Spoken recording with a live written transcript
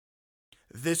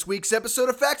This week's episode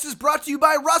of Facts is brought to you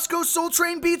by Roscoe Soul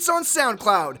Train Beats on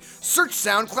SoundCloud. Search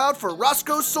SoundCloud for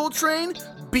Roscoe Soul Train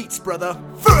Beats, brother.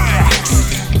 Facts!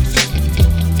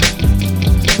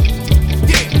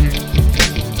 Yeah!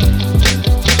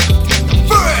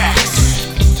 Facts!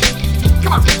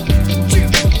 Come on!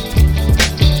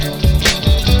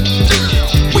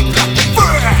 We got the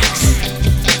facts!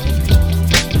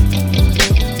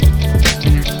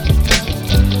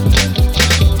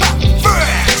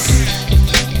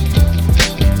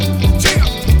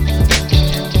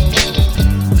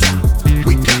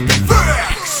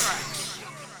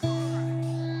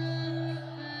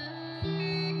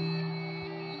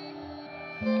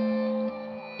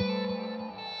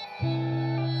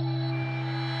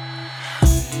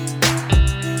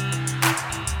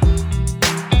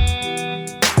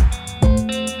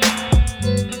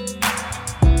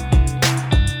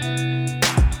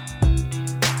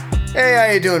 Hey,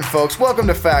 how you doing, folks? Welcome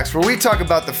to Facts, where we talk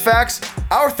about the facts,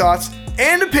 our thoughts,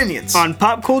 and opinions on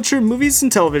pop culture, movies,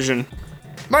 and television.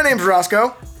 My name's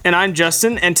Roscoe. And I'm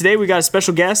Justin, and today we got a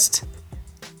special guest.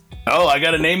 Oh, I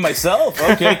gotta name myself.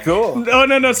 Okay, cool. Oh,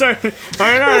 no, sorry. All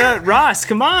right. Ross,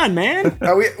 come on, man.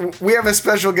 We have a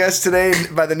special guest today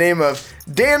by the name of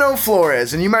Dano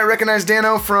Flores, and you might recognize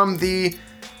Dano from the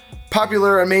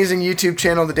popular, amazing YouTube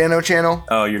channel, the Dano Channel.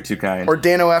 Oh, you're too kind. Or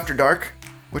Dano After Dark,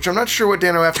 which I'm not sure what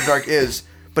Dano After Dark is,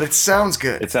 but it sounds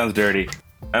good. It sounds dirty,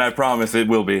 and I promise it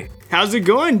will be. How's it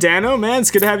going, Dano? Man,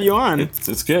 it's good to have you on.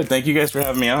 It's good. Thank you guys for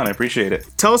having me on. I appreciate it.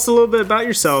 Tell us a little bit about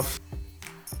yourself.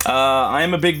 I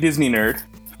am a big Disney nerd.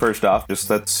 First off, just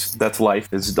that's life,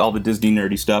 is all the Disney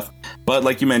nerdy stuff. But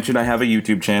like you mentioned, I have a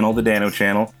YouTube channel, the Dano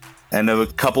Channel, and a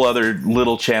couple other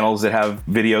little channels that have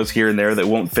videos here and there that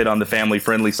won't fit on the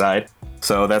family-friendly side.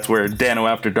 So that's where Dano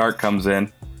After Dark comes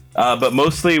in. But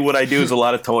mostly what I do is a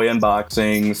lot of toy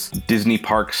unboxings, Disney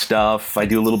park stuff. I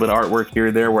do a little bit of artwork here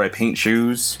or there where I paint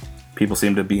shoes. People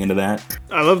seem to be into that.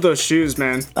 I love those shoes,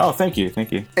 man. Oh, thank you.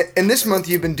 And this month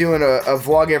you've been doing a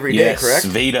vlog every day, correct? Yes,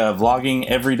 Veda, vlogging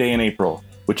every day in April,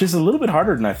 which is a little bit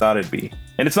harder than I thought it'd be.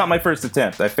 And it's not my first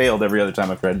attempt. I failed every other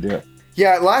time I tried to do it.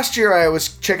 Yeah, last year I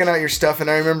was checking out your stuff, and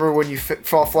I remember when you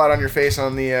fall flat on your face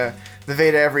on the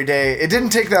Veda every day. It didn't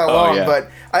take that long, yeah.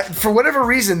 But for whatever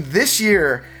reason, this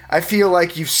year I feel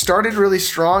like you've started really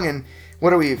strong. And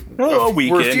what are we? A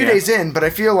week We're a few days in, but I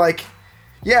feel like,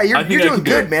 yeah, you're doing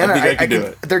good, man. I think I can do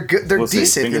it. They're good. They're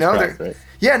decent, you know. Crossed, right?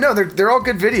 Yeah, no, they're all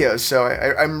good videos. So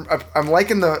I'm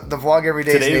liking the vlog every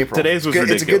day in April. Today's was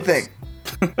ridiculous. It's a good thing.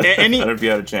 I don't know if you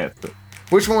had a chance. But,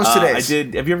 which one was today's? I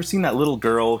did. Have you ever seen that little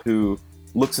girl who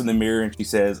looks in the mirror and she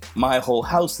says, "My whole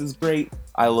house is great.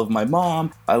 I love my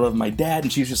mom. I love my dad,"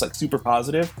 and she's just like super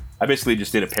positive. I basically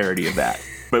just did a parody of that,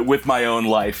 but with my own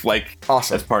life, like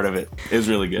awesome. As part of it. It was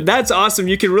really good. That's awesome.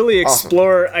 You can really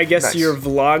explore, awesome. I guess, Nice. your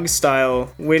vlog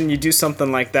style when you do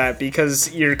something like that,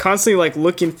 because you're constantly like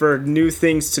looking for new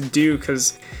things to do.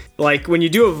 Because like when you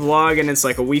do a vlog and it's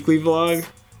like a weekly vlog,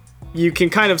 you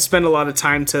can kind of spend a lot of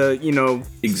time to,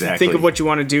 Exactly. think of what you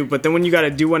want to do. But then when you got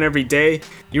to do one every day,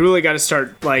 you really got to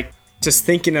start like just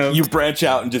thinking of... You branch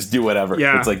out and just do whatever.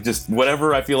 Yeah. It's like just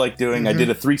whatever I feel like doing. I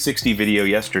did a 360 video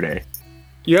yesterday.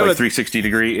 You have Like a 360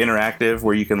 degree interactive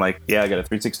where you can I got a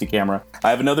 360 camera.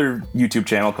 I have another YouTube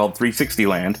channel called 360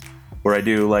 Land where I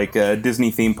do like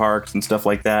Disney theme parks and stuff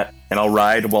like that. And I'll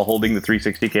ride while holding the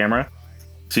 360 camera.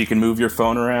 So you can move your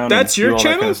phone around. That's and your do all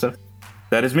channel? That kind of stuff.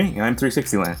 That is me. I'm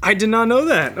 360 Land. I did not know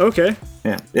that. Okay.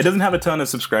 Yeah. It doesn't have a ton of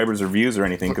subscribers or views or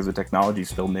anything because the technology's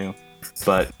still new.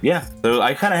 But yeah, so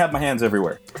I kind of have my hands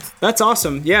everywhere. That's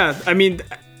awesome. Yeah. I mean,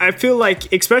 I feel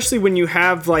like, especially when you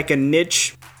have like a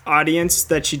niche audience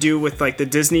that you do with like the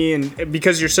Disney, and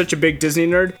because you're such a big Disney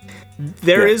nerd,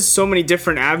 there is so many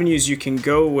different avenues you can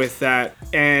go with that.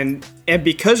 And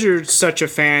because you're such a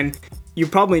fan, you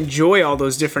probably enjoy all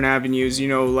those different avenues,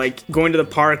 like going to the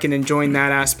park and enjoying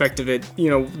that aspect of it.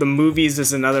 The movies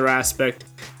is another aspect.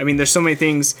 I mean, there's so many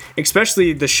things,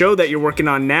 especially the show that you're working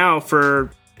on now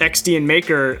for XD and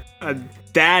Maker.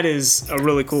 That is a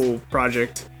really cool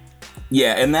project.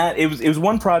 Yeah, and that it was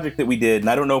one project that we did, and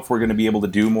I don't know if we're going to be able to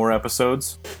do more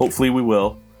episodes. Hopefully we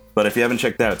will. But if you haven't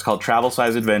checked that out, it's called Travel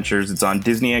Size Adventures. It's on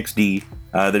Disney XD.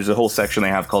 There's a whole section they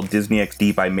have called Disney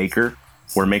XD by Maker,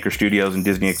 where Maker Studios and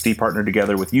Disney XD partner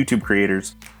together with YouTube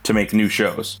creators to make new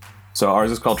shows. So ours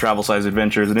is called Travel Size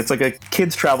Adventures, and it's like a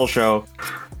kids travel show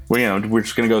where, we're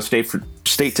just going to go state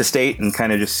to state and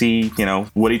kind of just see,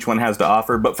 what each one has to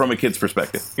offer, but from a kid's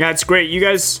perspective. Yeah, it's great. You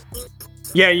guys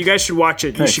should watch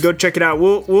it. You Thanks. should go check it out.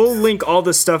 We'll link all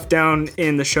this stuff down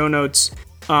in the show notes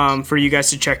for you guys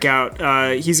to check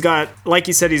out. He's got, like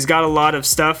you said, he's got a lot of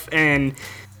stuff, and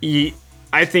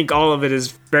I think all of it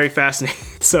is very fascinating.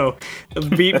 So,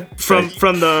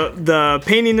 from the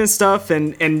painting and stuff,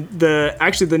 and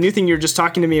the new thing you're just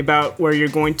talking to me about, where you're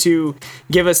going to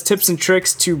give us tips and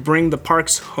tricks to bring the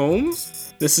parks home.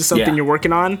 This is something you're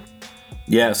working on.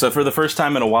 Yeah. So for the first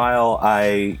time in a while,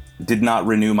 I did not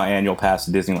renew my annual pass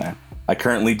to Disneyland. I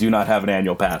currently do not have an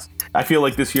annual pass. I feel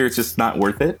like this year it's just not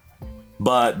worth it,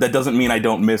 but that doesn't mean I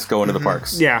don't miss going to the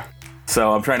parks. Yeah.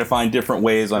 So I'm trying to find different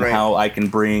ways on how I can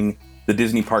bring the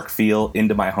Disney park feel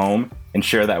into my home and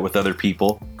share that with other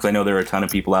people, because I know there are a ton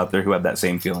of people out there who have that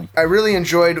same feeling. I really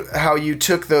enjoyed how you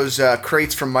took those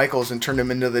crates from Michael's and turned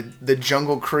them into the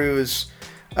Jungle Cruise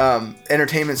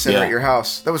entertainment center at your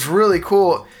house. That was really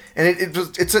cool. And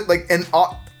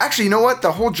actually, you know what?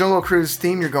 The whole Jungle Cruise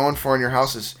theme you're going for in your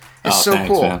house is so thanks,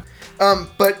 cool. Man.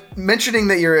 But mentioning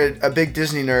that you're a big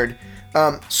Disney nerd,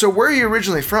 so where are you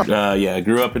originally from? I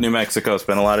grew up in New Mexico,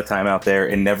 spent a lot of time out there,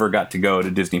 and never got to go to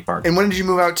Disney Park. And when did you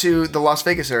move out to the Las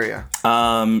Vegas area?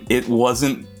 It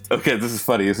wasn't... Okay, this is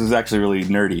funny. This is actually really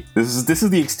nerdy. This is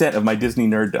the extent of my Disney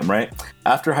nerddom, right?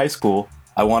 After high school,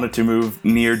 I wanted to move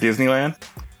near Disneyland,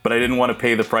 but I didn't want to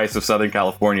pay the price of Southern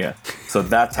California. So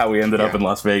that's how we ended up in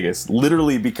Las Vegas.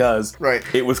 Literally because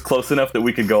it was close enough that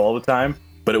we could go all the time,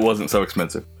 but it wasn't so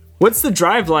expensive. What's the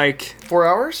drive like? 4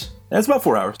 hours? It's about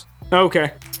 4 hours.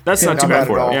 Okay. That's not too bad.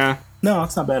 at all. Yeah. No,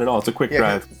 it's not bad at all. It's a quick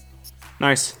drive.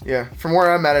 Nice. Yeah. From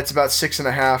where I'm at, it's about 6.5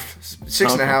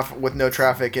 and a half with no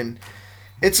traffic. And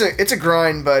it's a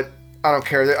grind, but I don't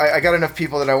care. I got enough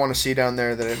people that I want to see down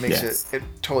there that it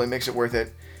totally makes it worth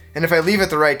it. And if I leave at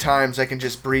the right times, I can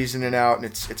just breeze in and out, and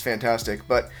it's fantastic.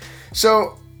 But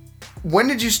so, when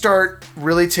did you start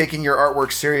really taking your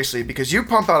artwork seriously? Because you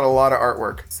pump out a lot of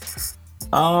artwork.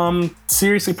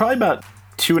 Seriously, probably about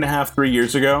 2.5, 3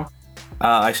 years ago,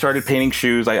 I started painting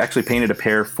shoes. I actually painted a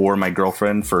pair for my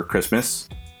girlfriend for Christmas.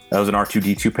 That was an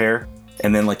R2-D2 pair.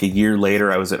 And then like a year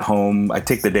later, I was at home. I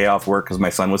take the day off work because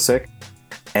my son was sick.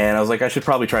 And I was like, I should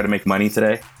probably try to make money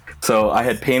today. So I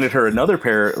had painted her another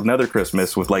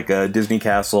Christmas with like a Disney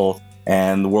Castle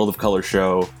and the World of Color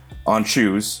show on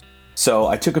shoes. So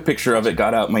I took a picture of it,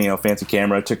 got out my fancy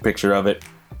camera, took a picture of it,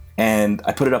 and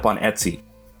I put it up on Etsy.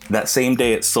 That same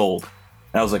day it sold.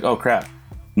 And I was like, oh crap.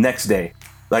 Next day,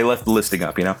 I left the listing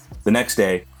up, The next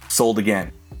day, sold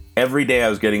again. Every day I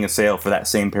was getting a sale for that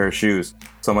same pair of shoes.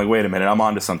 So I'm like, wait a minute, I'm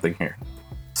onto something here.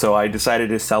 So I decided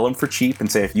to sell them for cheap and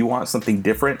say, if you want something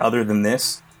different other than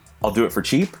this, I'll do it for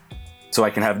cheap so I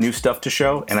can have new stuff to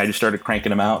show. And I just started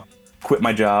cranking them out, quit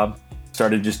my job,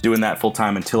 started just doing that full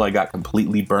time until I got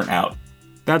completely burnt out.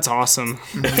 That's awesome.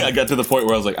 I got to the point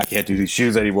where I was like, I can't do these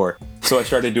shoes anymore. So I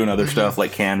started doing other stuff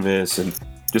like Canvas and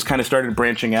just kind of started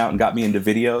branching out and got me into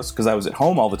videos because I was at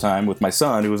home all the time with my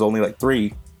son, who was only like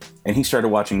 3, and he started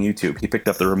watching YouTube. He picked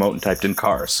up the remote and typed in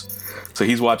cars. So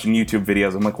he's watching YouTube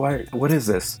videos. I'm like, what is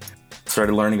this?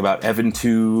 Started learning about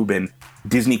EvanTube and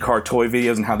Disney car toy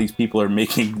videos and how these people are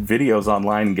making videos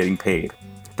online and getting paid.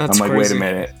 That's I'm like, crazy. wait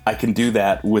a minute. I can do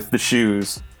that with the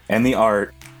shoes and the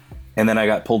art. And then I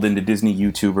got pulled into Disney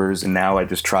YouTubers, and now I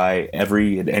just try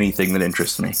every and anything that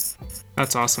interests me.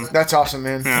 That's awesome. That's awesome,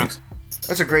 man. Yeah.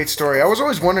 That's a great story. I was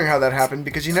always wondering how that happened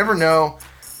because you never know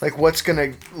like what's going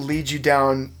to lead you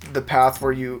down the path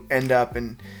where you end up,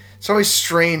 and it's always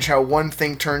strange how one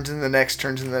thing turns into the next,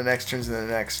 turns into the next, turns into the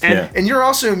next. And you're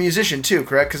also a musician too,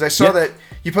 correct? Because I saw that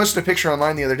you posted a picture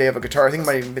online the other day of a guitar. I think it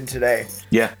might have even been today.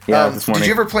 Yeah, this morning. Did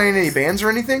you ever play in any bands or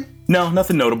anything? No,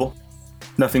 nothing notable.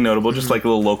 Nothing notable, just like a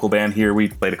little local band here. We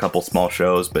played a couple small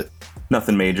shows, but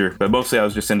nothing major. But mostly I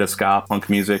was just into ska, punk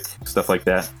music, stuff like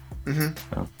that.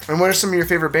 So. And what are some of your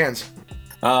favorite bands?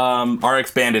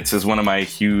 RX Bandits is one of my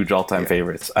huge all-time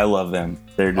favorites. I love them.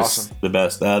 They're just the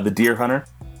best. The Deer Hunter,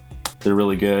 they're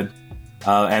really good.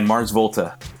 And Mars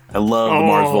Volta. I love the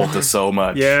Mars Volta so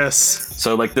much. Yes.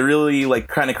 So like they're really like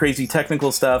kind of crazy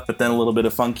technical stuff, but then a little bit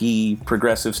of funky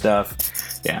progressive stuff.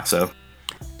 Yeah, so...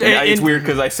 Yeah, it's weird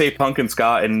because I say punk and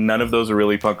ska, and none of those are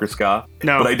really punk or ska.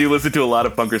 No. But I do listen to a lot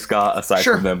of punk or ska aside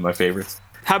from them, my favorites.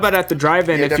 How about at the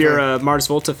drive-in if you're a Mars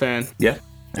Volta fan? Yeah.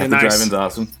 At the drive-in's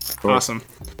awesome. Awesome.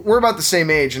 We're about the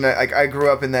same age, and I grew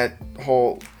up in that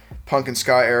whole punk and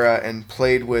ska era and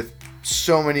played with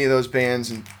so many of those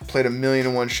bands and played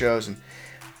 1,000,001 shows. And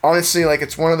honestly, like,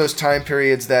 it's one of those time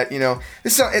periods that,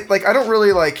 it's not, like, I don't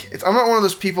really, like, I'm not one of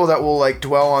those people that will, like,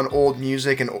 dwell on old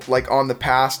music and, like, on the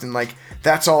past and, like,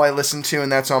 that's all I listen to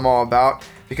and that's all I'm all about,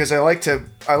 because I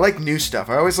like new stuff.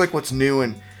 I always like what's new,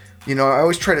 and, I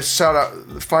always try to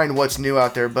find what's new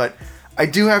out there, but I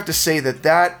do have to say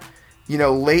that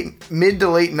mid to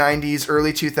late 90s,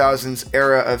 early 2000s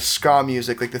era of ska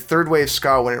music, like the third wave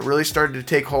ska, when it really started to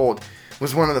take hold,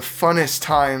 was one of the funnest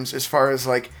times as far as,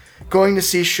 like, going to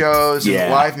see shows and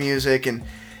Yeah. live music, and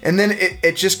then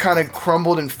it just kind of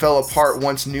crumbled and fell apart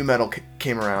once nu metal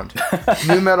came around.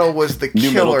 Nu metal was the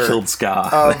Nu metal killer killed ska.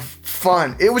 of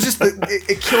fun. It was just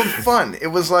it killed fun. It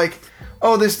was like,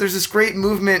 oh, there's this great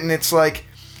movement, and it's like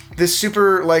this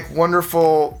super like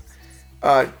wonderful,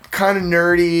 kind of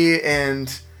nerdy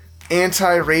and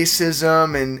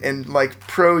anti-racism and like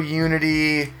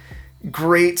pro-unity,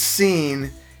 great scene,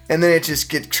 and then it just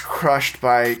gets crushed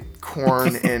by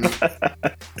Korn and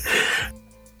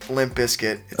Limp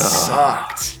Bizkit. It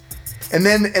sucked. And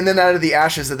then out of the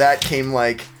ashes of that came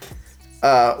like,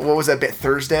 what was that bit,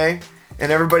 Thursday?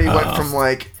 And everybody went from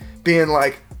like being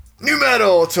like nu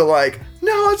metal to like,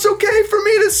 no, it's okay for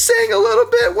me to sing a little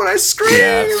bit when I scream.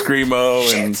 Yeah,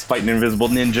 Screamo and Shit. fighting invisible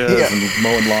ninjas Yeah. and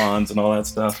mowing lawns and all that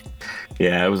stuff.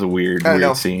 Yeah, it was a weird I don't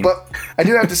know, scene. but I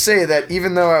do have to say that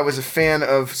even though I was a fan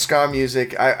of ska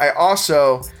music, I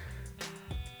also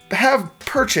have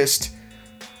purchased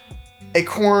a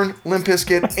Korn, Limp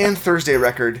Bizkit, and Thursday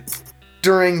record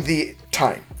during the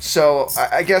time. So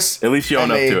I guess At least you own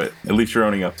I'm up to it. At least you're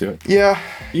owning up to it. Yeah.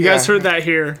 You guys heard that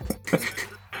here.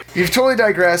 You've totally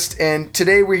digressed, and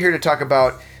today we're here to talk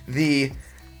about the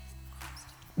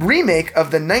remake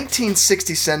of the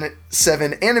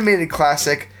 1967 animated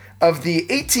classic of the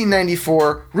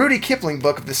 1894 Rudy Kipling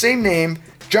book of the same name,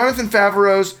 Jonathan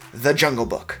Favreau's The Jungle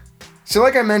Book. So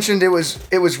like I mentioned, it was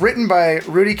written by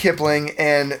Rudy Kipling,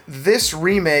 and this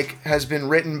remake has been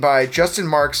written by Justin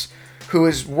Marks, who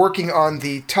is working on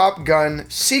the Top Gun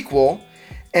sequel,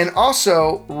 and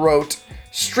also wrote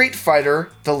Street Fighter: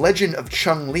 The Legend of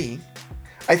Chun-Li.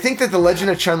 I think that The Legend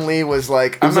of Chun-Li was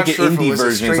like, It was I'm not like sure an if it indie was a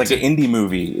version. It's like straight an indie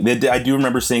movie. I do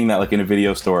remember seeing that like in a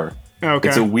video store. Okay.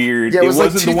 It's a weird. Yeah, it was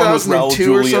like wasn't the one with Raul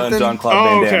 2002 or Julia and something. John Claude Oh,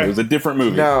 Van Damme. okay. It was a different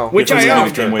movie. No. Which Different I movie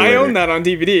own. came way I later. own that on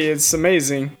DVD. It's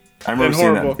amazing. I remember and seeing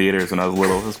that in horrible. theaters when I was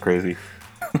little. It was crazy.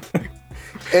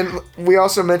 And we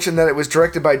also mentioned that it was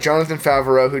directed by Jonathan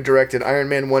Favreau, who directed Iron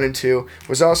Man 1 and 2.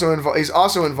 Was also he's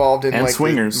also involved in And like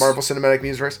Swingers. the Marvel Cinematic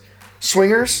Universe.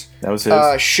 Swingers, That was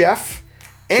his. Chef,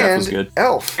 was and good.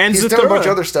 Elf. And He's Zathura. done a bunch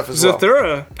of other stuff as well.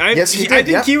 Zathura. Yes, he I did, think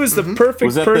yeah. he was the perfect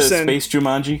was that person. the Space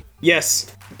Jumanji?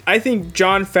 Yes. I think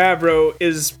Jon Favreau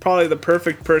is probably the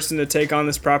perfect person to take on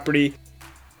this property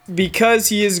because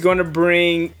he is going to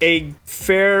bring a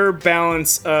fair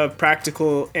balance of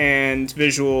practical and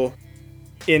visual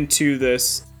into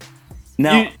this.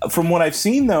 Now, from what I've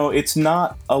seen, though, it's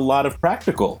not a lot of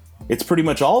practical. It's pretty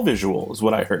much all visual, is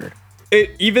what I heard.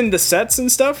 Even the sets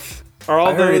and stuff are all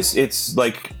I heard those. it's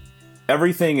like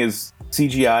everything is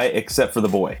CGI except for the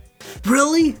boy.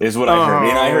 Really? Is what I heard,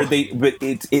 and I Oh. heard but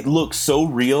it looks so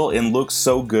real and looks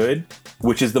so good,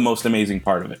 which is the most amazing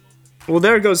part of it. Well,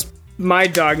 there goes my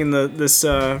dog in this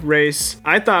race.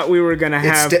 I thought we were gonna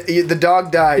have. The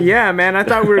dog died. Yeah, man, I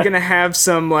thought we were gonna have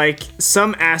some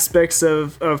aspects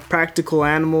of practical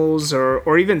animals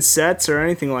or even sets or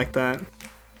anything like that.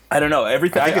 I don't know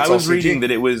everything. I think I it's all was reading CG.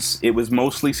 that it was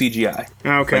mostly CGI.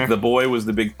 Okay. Like the boy was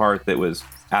the big part that was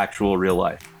actual real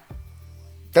life.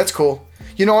 That's cool.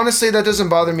 You know, honestly, that doesn't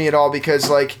bother me at all because,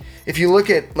 like, if you look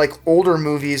at, like, older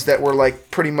movies that were, like,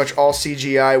 pretty much all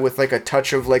CGI with, like, a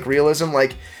touch of, like, realism,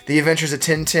 like The Adventures of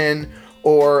Tintin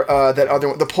or that other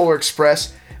one, The Polar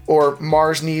Express or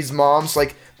Mars Needs Moms,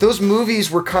 like, those movies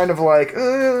were kind of like,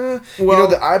 you know,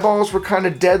 the eyeballs were kind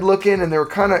of dead looking and they were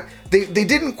kind of,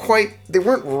 they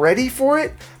weren't ready for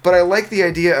it, but I like the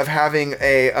idea of having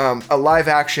a live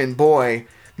action boy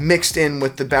mixed in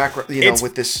with the background,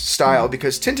 with this style,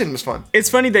 because Tintin was fun. It's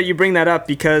funny that you bring that up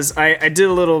because I did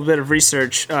a little bit of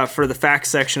research for the facts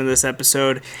section of this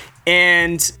episode,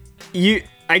 and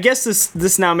I guess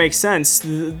this now makes sense.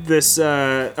 This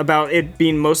about it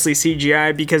being mostly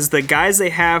CGI because the guys they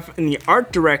have in the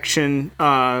art direction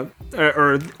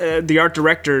the art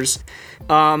directors,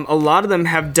 a lot of them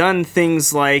have done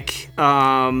things like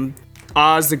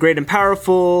Oz the Great and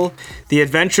Powerful, The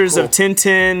Adventures of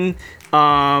Tintin.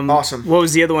 Awesome. What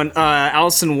was the other one?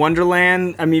 Alice in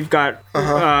Wonderland. I mean, you've got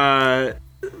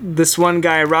this one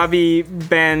guy, Ravi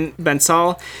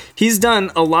Bansal. He's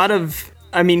done a lot of.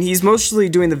 I mean, he's mostly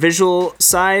doing the visual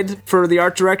side for the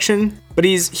art direction, but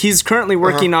he's currently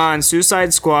working on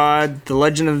Suicide Squad, The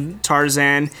Legend of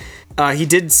Tarzan. He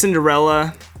did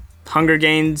Cinderella, Hunger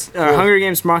Games,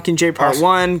 Mockingjay Part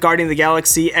 1, Guardian of the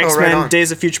Galaxy, X-Men, on.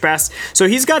 Days of Future Past. So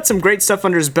he's got some great stuff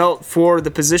under his belt for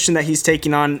the position that he's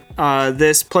taking on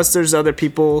this. Plus, there's other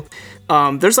people.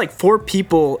 There's like 4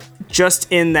 people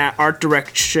just in that art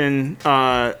direction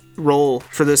role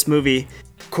for this movie.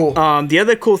 Cool. The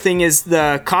other cool thing is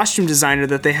the costume designer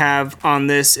that they have on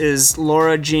this is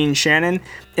Laura Jean Shannon,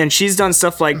 and she's done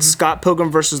stuff like Scott Pilgrim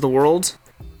vs. the World,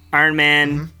 Iron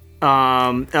Man,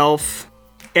 Elf.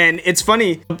 And it's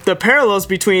funny, the parallels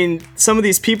between some of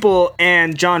these people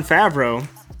and Jon Favreau.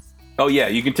 Oh yeah,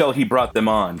 you can tell he brought them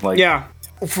on. Like, Yeah.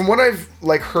 From what I've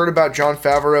heard about Jon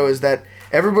Favreau is that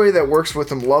everybody that works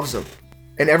with him loves him,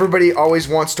 and everybody always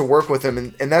wants to work with him,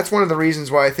 and that's one of the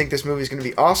reasons why I think this movie is going to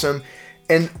be awesome.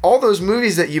 And all those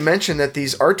movies that you mentioned that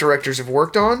these art directors have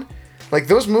worked on, like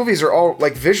those movies are all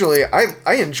like visually.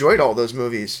 I enjoyed all those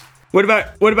movies. What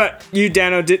about you,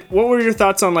 Dano? What were your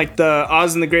thoughts on like the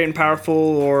Oz and the Great and Powerful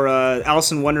or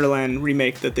Alice in Wonderland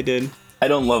remake that they did? I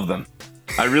don't love them.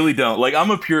 I really don't. Like, I'm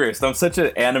a purist. I'm such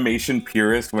an animation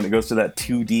purist when it goes to that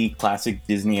 2D classic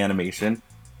Disney animation.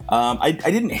 I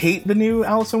didn't hate the new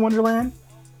Alice in Wonderland,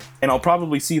 and I'll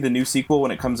probably see the new sequel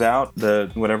when it comes out,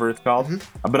 the whatever it's called.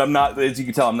 But I'm not, as you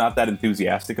can tell, I'm not that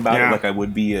enthusiastic about it like I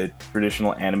would be a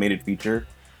traditional animated feature.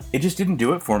 It just didn't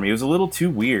do it for me. It was a little too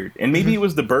weird. And maybe it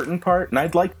was the Burton part, and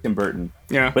I'd liked Tim Burton.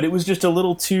 Yeah. But it was just a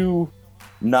little too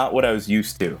not what I was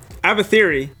used to. I have a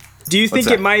theory. Do you think What's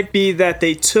that? it might be that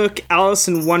they took Alice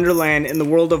in Wonderland and the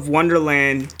World of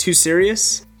Wonderland too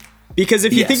serious? Because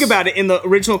if you think about it, in the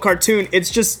original cartoon, it's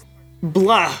just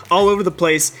blah all over the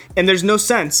place, and there's no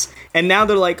sense. And now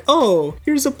they're like, oh,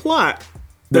 here's a plot.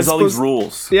 There's all these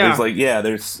rules. Yeah.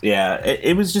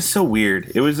 It was just so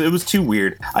weird. It was too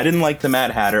weird. I didn't like the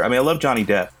Mad Hatter. I mean, I love Johnny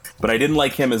Depp, but I didn't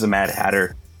like him as a Mad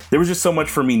Hatter. There was just so much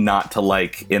for me not to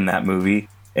like in that movie.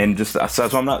 And just so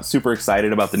I'm not super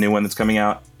excited about the new one that's coming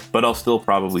out, but I'll still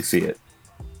probably see it.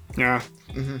 Yeah.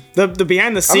 The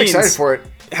behind the scenes. I'm excited for it.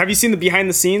 Have you seen the behind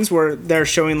the scenes where they're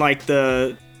showing like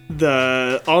the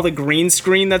all the green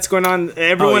screen that's going on?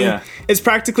 Everyone, it's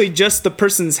practically just the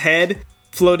person's head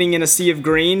floating in a sea of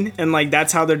green, and like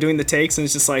that's how they're doing the takes, and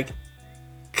it's just like,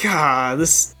 God,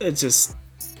 it's just.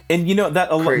 And you know that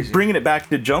bringing it back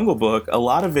to Jungle Book, a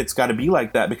lot of it's got to be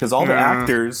like that because all the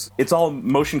actors, it's all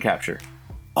motion capture,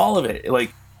 all of it.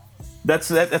 Like that's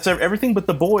everything, but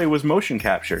the boy was motion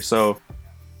capture, so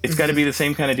it's got to be the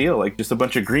same kind of deal, like just a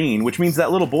bunch of green, which means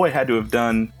that little boy had to have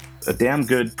done a damn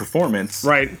good performance,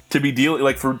 right? To be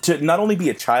to not only be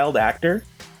a child actor,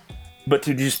 but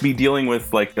to just be dealing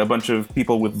with like a bunch of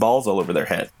people with balls all over their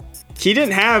head. He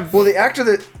didn't have. Well, the actor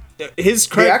the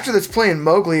actor that's playing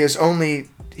Mowgli is only,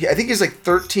 I think he's like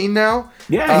 13 now.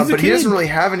 Yeah, but he doesn't really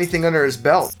have anything under his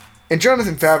belt. And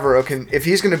Jonathan Favreau can, if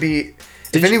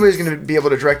anybody's going to be able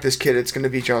to direct this kid, it's going to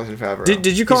be Jonathan Favreau.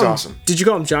 Did you call He's him? Awesome. Did you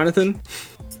call him Jonathan?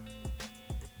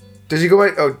 Does he go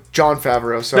by? Oh, Jon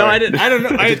Favreau. Sorry. No, I didn't. I don't know.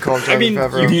 I did call him Jonathan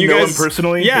Favreau. You know guys, him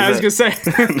personally? Yeah, I was gonna say.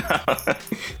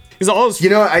 He's always. You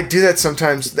know, I do that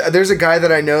sometimes. There's a guy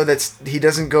that I know he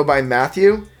doesn't go by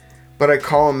Matthew, but I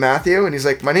call him Matthew, and he's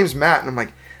like, "My name's Matt," and I'm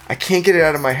like, "I can't get it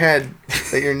out of my head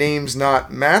that your name's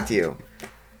not Matthew,"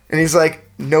 and he's like,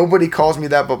 "Nobody calls me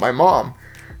that but my mom,"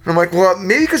 and I'm like, "Well,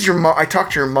 maybe because your mom. I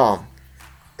talked to your mom,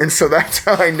 and so that's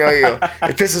how I know you."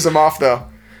 It pisses him off though.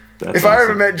 If I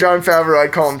ever met Jon Favreau,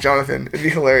 I'd call him Jonathan. It'd be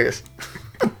hilarious.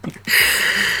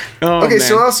 Oh, okay, man.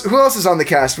 so who else is on the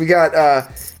cast? We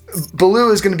got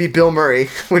Baloo is going to be Bill Murray,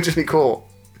 which would be cool.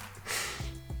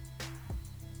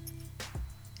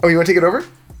 Oh, you want to take it over,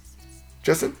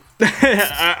 Justin?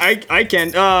 I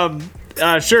can.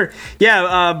 Sure.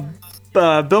 Yeah.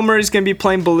 Bill Murray's gonna be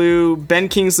playing Baloo. Ben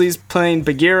Kingsley's playing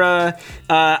Bagheera.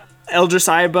 Idris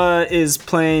Elba is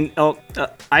playing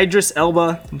Idris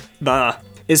Elba.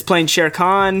 Is playing Shere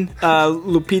Khan.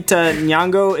 Lupita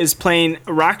Nyong'o is playing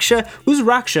Raksha. Who's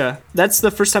Raksha? That's the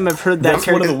first time I've heard that That's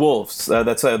character. one of the wolves.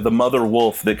 That's the mother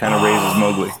wolf that kind of raises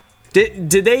Mowgli.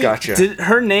 Did they? Gotcha. Did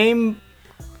her name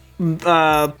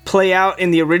play out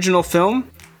in the original film?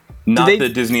 Not the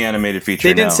Disney animated feature.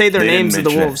 They didn't say their names of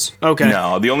the wolves. Okay.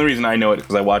 No, the only reason I know it is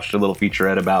because I watched a little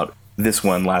featurette about this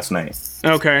one last night.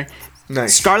 Okay.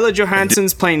 Nice. Scarlett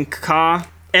Johansson's playing Kaa.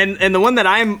 And the one that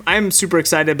I'm super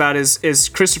excited about is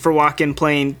Christopher Walken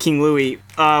playing King Louie.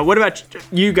 What about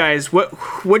you guys?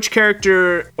 Which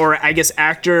character, or I guess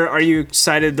actor, are you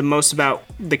excited the most about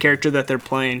the character that they're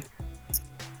playing?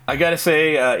 I gotta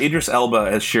say, Idris Elba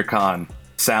as Shere Khan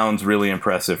sounds really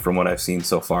impressive from what I've seen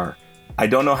so far. I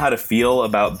don't know how to feel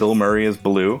about Bill Murray as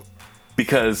Baloo,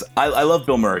 because I love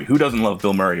Bill Murray. Who doesn't love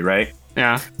Bill Murray, right?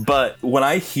 Yeah. But when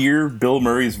I hear Bill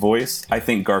Murray's voice, I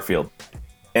think Garfield.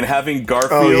 And having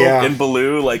Garfield and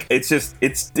Baloo, like, it's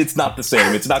not the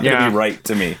same. It's not going to be right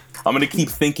to me. I'm going to keep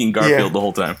thinking Garfield the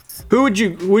whole time. Who would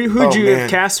you have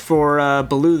cast for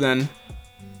Baloo then?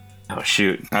 Oh,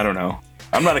 shoot. I don't know.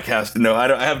 I'm not a cast. No, I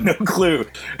have no clue.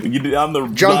 I'm the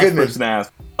John last Goodman. person to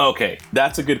ask. Okay,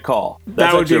 that's a good call. That's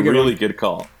That would actually be a good really one. good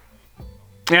call.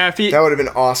 Yeah, That would have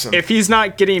been awesome. if he's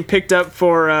not getting picked up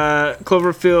for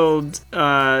Cloverfield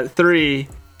 3,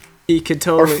 he could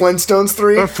Or totally. Flintstones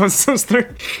 3. Or Flintstones 3.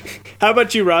 How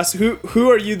about you, Ross? Who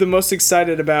are you the most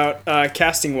excited about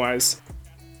casting wise?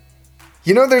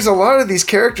 You know, there's a lot of these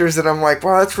characters that I'm like,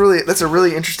 wow, that's a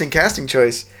really interesting casting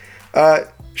choice.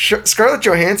 Scarlett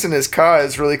Johansson as Ka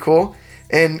is really cool,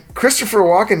 and Christopher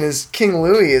Walken as King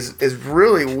Louis is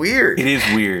really weird. It is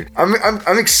weird.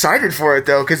 I'm excited for it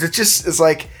though, because it's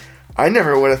like I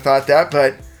never would have thought that,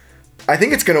 but I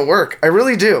think it's gonna work. I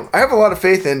really do. I have a lot of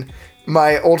faith in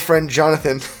my old friend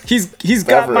Jonathan. He's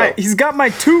got Favreau. my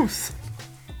tooth.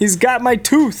 He's got my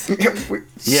tooth. Yeah,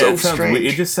 So it sounds strange.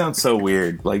 it just sounds so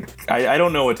weird. Like I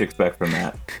don't know what to expect from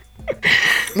that.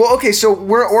 Well, okay, so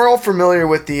we're all familiar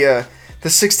with the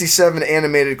 '67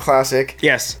 animated classic.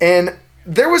 Yes. And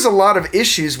there was a lot of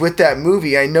issues with that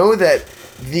movie. I know that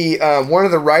the one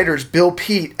of the writers, Bill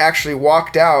Peet, actually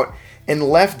walked out and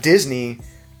left Disney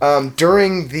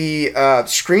during the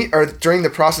during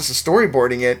the process of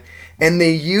storyboarding it, and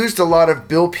they used a lot of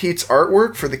Bill Peet's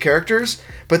artwork for the characters,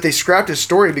 but they scrapped his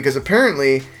story because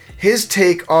apparently his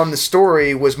take on the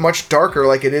story was much darker,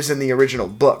 like it is in the original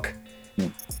book.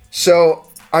 So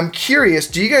I'm curious,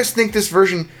 do you guys think this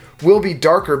version will be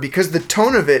darker? Because the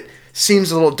tone of it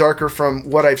seems a little darker from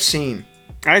what I've seen.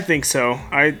 I think so.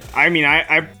 I mean,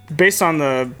 I based on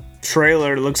the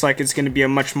trailer, it looks like it's going to be a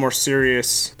much more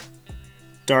serious,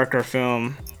 darker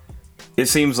film. It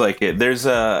seems like it. There's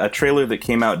a trailer that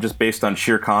came out just based on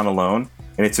Shere Khan alone,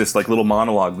 and it's this like little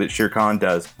monologue that Shere Khan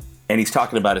does, and he's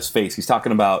talking about his face. He's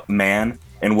talking about man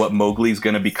and what Mowgli's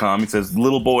going to become. He says,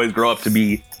 "Little boys grow up to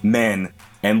be men,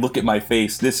 and look at my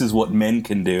face. This is what men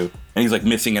can do." And he's like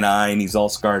missing an eye, and he's all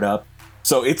scarred up.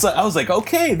 So it's like I was like,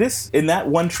 okay, this in that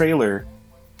one trailer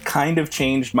kind of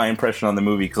changed my impression on the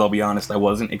movie, because I'll be honest, I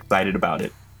wasn't excited about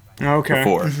it Okay.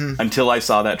 before until I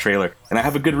saw that trailer. And I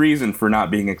have a good reason for not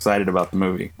being excited about the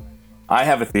movie. I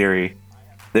have a theory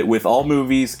that with all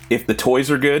movies, if the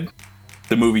toys are good,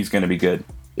 the movie's going to be good.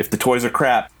 If the toys are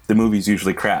crap, the movie's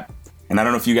usually crap. And I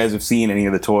don't know if you guys have seen any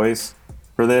of the toys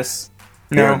for this.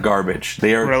 They No. are garbage.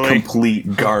 They are Really?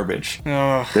 complete garbage.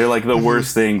 Ugh. They're like the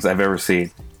worst things I've ever seen.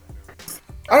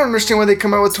 I don't understand why they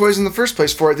come out with toys in the first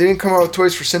place for it. They didn't come out with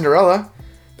toys for Cinderella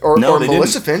or No, they didn't.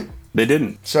 Maleficent. They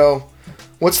didn't. So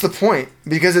what's the point?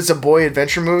 Because it's a boy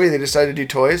adventure movie, they decided to do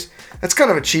toys? That's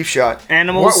kind of a cheap shot.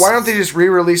 Animals- Why don't they just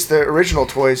re-release the original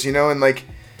toys, you know, and like,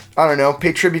 I don't know,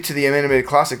 pay tribute to the animated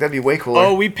classic? That'd be way cooler.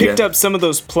 Oh, we picked Yeah. up some of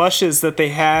those plushes that they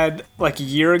had like a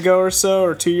year ago or so,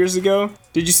 or 2 years ago.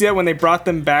 Did you see that when they brought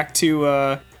them back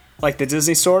to like the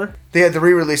Disney store? They had to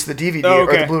re-release the DVD Oh, or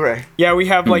okay. the Blu-ray. Yeah, we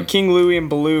have like King Louie and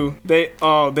Baloo. They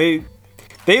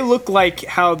look like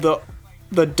how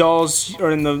the dolls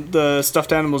or in the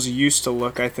stuffed animals used to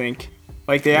look, I think.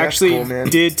 Like they That's actually cool, man.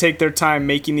 did take their time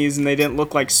making these, and they didn't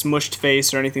look like smushed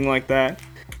face or anything like that.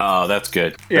 Oh, that's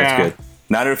good. Yeah. That's good.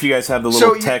 Now, I don't know if you guys have the little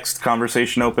So you- text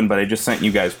conversation open, but I just sent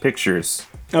you guys pictures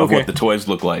of Okay. what the toys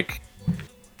look like.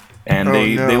 And Oh,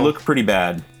 they no. look pretty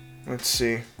bad. Let's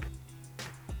see.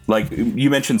 Like, you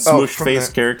mentioned Oh, smushed from face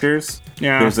the- characters.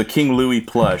 Yeah. There's a King Louis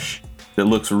plush that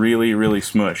looks really, really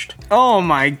smushed. Oh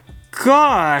my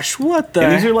gosh! What the?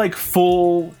 And these are like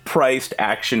full priced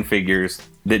action figures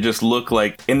that just look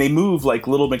like, and they move like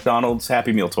little McDonald's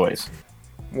Happy Meal toys.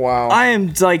 I Wow.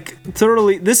 am like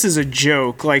thoroughly. This is a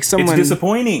joke. Like It's someone.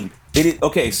 disappointing. It is,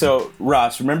 okay, so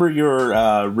Ross, remember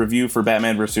your review for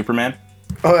Batman vs Superman?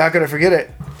 Oh, how could I forget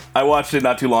it? I watched it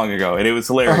not too long ago, and it was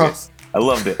hilarious. I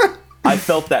loved it. I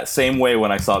felt that same way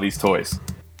when I saw these toys.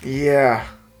 Yeah.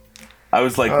 I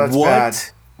was like, Oh, that's what? bad.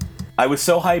 I was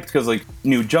so hyped because, like,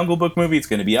 new Jungle Book movie, it's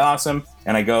going to be awesome.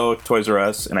 And I go to Toys R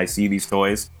Us, and I see these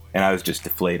toys, and I was just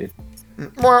deflated.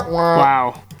 Wah, wah.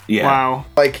 Wow. Yeah. Wow.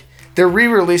 Like, they're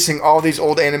re-releasing all these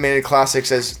old animated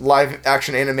classics as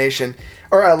live-action animation,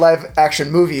 or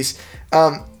live-action movies.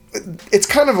 It's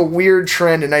kind of a weird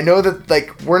trend, and I know that,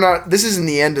 like, this isn't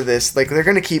the end of this. Like, they're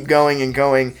going to keep going and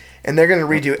going, and they're going to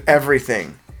redo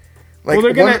everything. Like,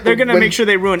 Well, they're gonna make sure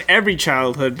they ruin every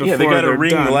childhood before Yeah, they got to they're wring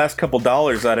done. the last couple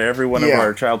dollars out of every one of Yeah.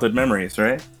 our childhood memories,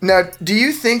 right? Now, do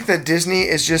you think that Disney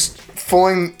is just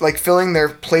filling their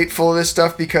plate full of this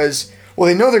stuff because, well,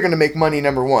 they know they're going to make money,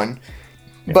 number one,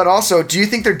 but also, do you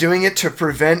think they're doing it to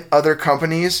prevent other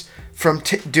companies from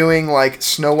doing like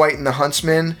Snow White and the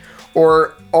Huntsman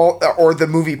or the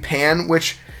movie Pan,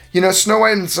 which, you know, Snow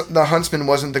White and the Huntsman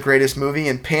wasn't the greatest movie,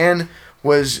 and Pan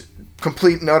was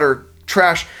complete and utter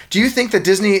trash. Do you think that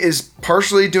Disney is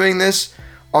partially doing this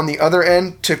on the other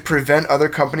end to prevent other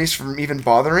companies from even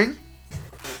bothering?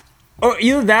 Or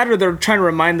either that, or they're trying to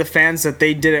remind the fans that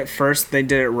they did it first, they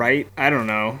did it right. I don't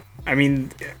know. I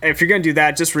mean, if you're gonna do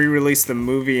that, just re-release the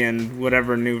movie and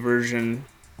whatever new version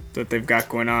that they've got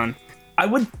going on. I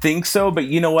would think so, but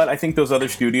you know what? I think those other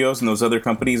studios and those other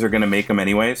companies are going to make them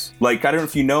anyways. Like, I don't know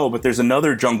if you know, but there's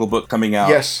another Jungle Book coming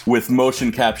out with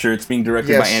motion capture. It's being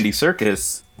directed by Andy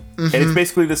Serkis, and it's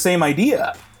basically the same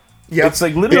idea. Yep. It's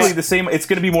like literally the same. It's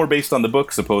going to be more based on the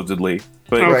book, supposedly.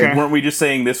 But weren't we just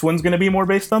saying this one's going to be more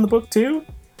based on the book, too?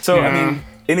 So, I mean,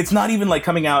 and it's not even like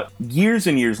coming out years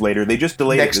and years later. They just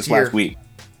delayed it this last week.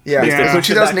 Yeah, they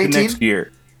pushed it back to next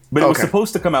year. But it was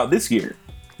supposed to come out this year.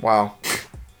 Wow.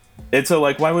 And so,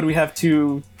 like, why would we have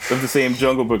two of the same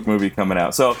Jungle Book movie coming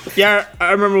out? So yeah,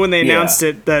 I remember when they announced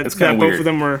it that both of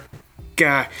them were.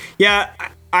 God, yeah,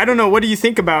 I don't know. What do you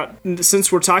think about,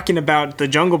 since we're talking about the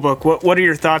Jungle Book? What are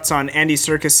your thoughts on Andy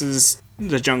Serkis's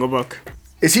The Jungle Book?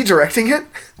 Is he directing it?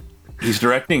 He's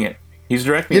directing it.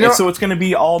 So it's going to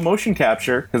be all motion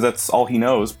capture because that's all he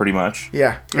knows, pretty much.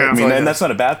 Yeah. I mean, and that's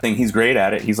not a bad thing. He's great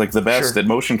at it. He's like the best at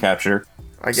motion capture.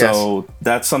 I guess. So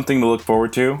that's something to look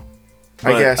forward to.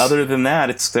 But I guess. Other than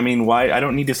that, why I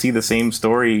don't need to see the same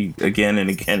story again and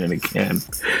again and again.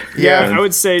 Yeah, I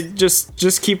would say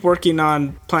just keep working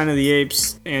on Planet of the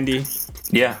Apes, Andy.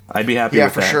 Yeah, I'd be happy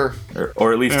with that. Yeah, for sure.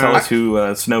 Or at least tell us who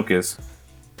Snoke is.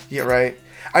 Yeah, right.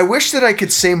 I wish that I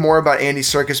could say more about Andy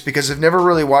Serkis because I've never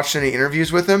really watched any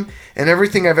interviews with him, and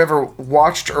everything I've ever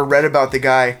watched or read about the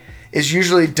guy is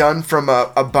usually done from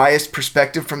a biased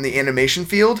perspective from the animation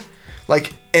field.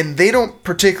 Like, and they don't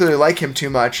particularly like him too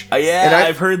much. And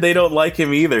I've heard they don't like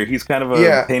him either. He's kind of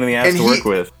a pain in the ass to work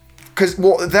with.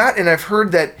 And I've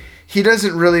heard that he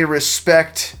doesn't really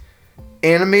respect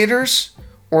animators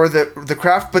or the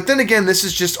craft. But then again, this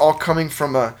is just all coming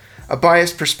from a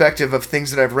biased perspective of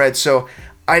things that I've read. So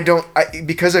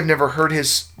because I've never heard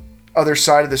his other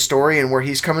side of the story and where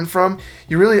he's coming from,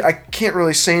 I can't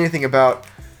really say anything about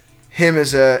him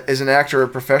as an actor or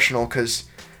professional because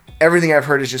everything I've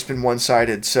heard has just been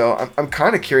one-sided. So I'm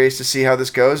kind of curious to see how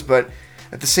this goes, but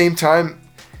at the same time,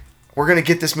 we're going to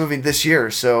get this movie this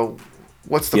year, so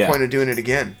what's the point of doing it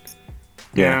again?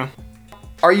 Yeah.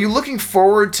 Are you looking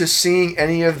forward to seeing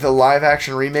any of the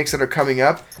live-action remakes that are coming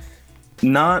up?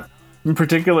 Not in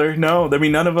particular, no. I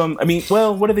mean, none of them. I mean,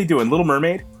 well, what are they doing? Little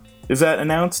Mermaid? Is that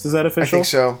announced? Is that official? I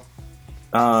think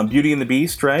so. Beauty and the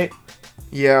Beast, right?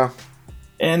 Yeah.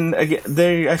 And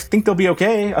again, I think they'll be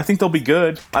okay. I think they'll be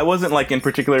good. I wasn't like in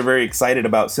particular very excited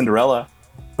about Cinderella,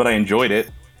 but I enjoyed it.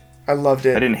 I loved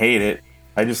it. I didn't hate it.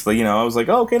 I just, I was like,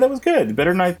 oh, okay, that was good.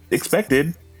 Better than I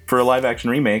expected for a live action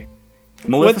remake.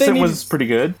 Maleficent was pretty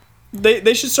good.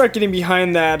 They should start getting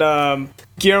behind that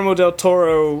Guillermo del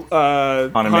Toro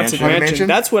Haunted Mansion.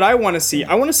 That's what I want to see.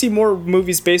 I want to see more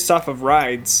movies based off of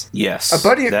rides. Yes.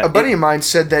 A buddy of mine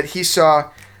said that he saw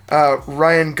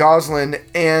Ryan Gosling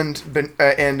and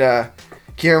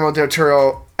Guillermo del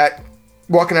Toro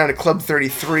walking out of Club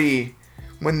 33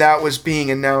 when that was being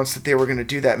announced that they were going to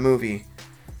do that movie.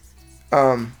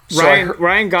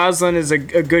 Ryan Gosling is a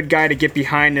good guy to get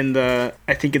behind in the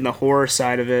horror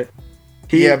side of it.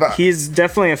 He's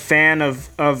definitely a fan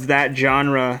of that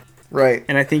genre. Right.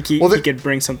 And I think he could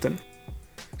bring something.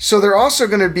 So they're also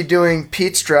going to be doing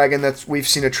Pete's Dragon that we've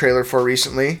seen a trailer for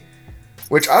recently.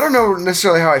 Which I don't know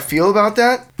necessarily how I feel about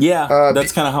that. Yeah,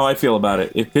 that's kind of how I feel about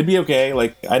it. It could be okay.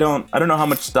 Like I don't know how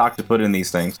much stock to put in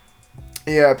these things.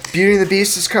 Yeah, Beauty and the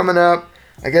Beast is coming up.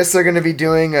 I guess they're going to be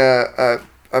doing a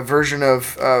version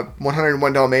of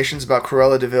 101 Dalmatians about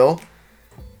Cruella de Vil,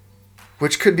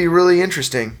 which could be really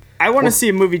interesting. I want to see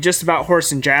a movie just about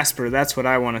Horace and Jasper. That's what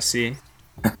I want to see.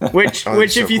 Which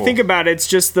if you think about it, it's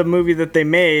just the movie that they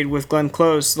made with Glenn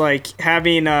Close, like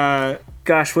having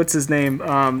what's his name?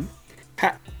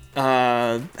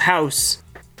 House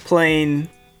playing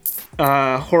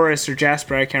Horace or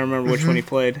Jasper. I can't remember which one he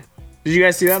played. Did you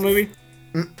guys see that movie?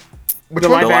 Which one? The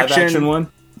live action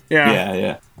one?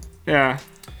 Yeah.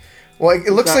 Well,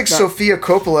 it looks like Sofia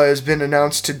Coppola has been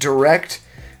announced to direct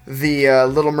the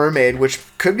Little Mermaid, which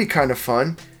could be kind of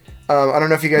fun. I don't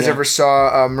know if you guys ever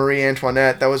saw Marie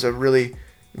Antoinette. That was a really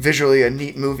visually a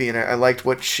neat movie, and I liked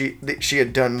what she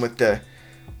had done with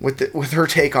her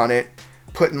take on it.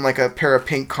 Putting like a pair of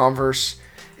pink Converse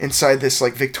inside this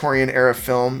like Victorian era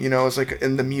film, it was like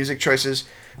in the music choices,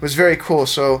 it was very cool.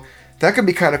 So that could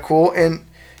be kind of cool. And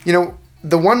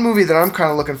the one movie that I'm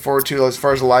kind of looking forward to as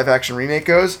far as a live action remake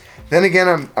goes. Then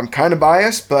again, I'm kind of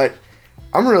biased, but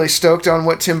I'm really stoked on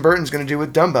what Tim Burton's going to do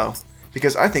with Dumbo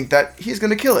because I think that he's going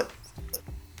to kill it.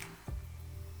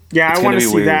 Yeah, I want to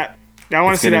see that. I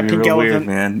want to see that pink elephant, weird,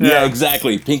 man. Yeah,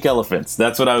 exactly. Pink elephants.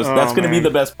 That's what I was. That's going to be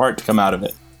the best part to come out of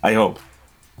it. I hope.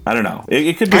 I don't know.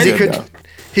 It could be good, though.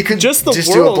 He could just the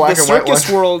just world, do a black the and white circus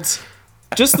one. world.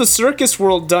 Just the circus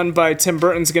world done by Tim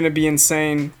Burton's going to be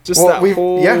insane. Just that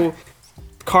whole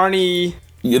carny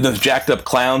those jacked up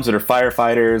clowns that are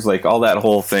firefighters, like all that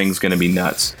whole thing's gonna be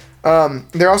nuts.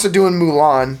 They're also doing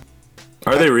Mulan.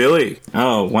 Are they really?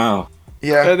 Oh wow.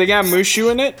 Yeah, They got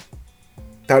Mushu in it.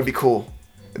 that would be cool.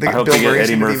 I hope they get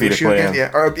Eddie gonna be Murphy to Mushu play again.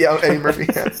 him. Yeah, Eddie Murphy.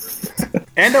 Yeah.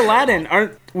 And Aladdin.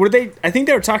 Were they? I think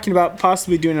they were talking about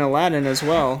possibly doing Aladdin as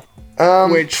well.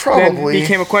 Which probably then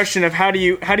became a question of how do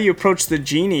you approach the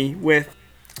genie with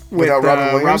Without Robin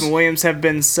Williams? Robin Williams have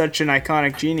been such an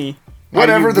iconic genie.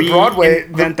 Whatever, the Broadway-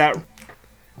 invent that.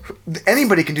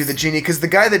 anybody can do the genie because the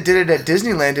guy that did it at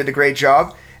Disneyland did a great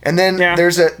job. And then Yeah.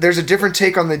 there's a different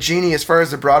take on the genie as far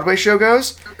as the Broadway show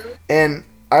goes, and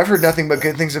I've heard nothing but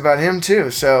good things about him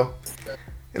too. So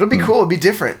it'll be cool. It'll be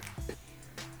different.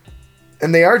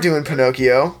 And they are doing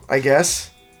Pinocchio, I guess.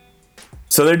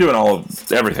 So they're doing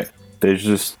everything.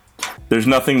 There's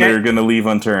nothing they're gonna leave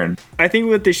unturned. I think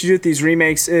what they should do with these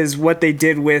remakes is what they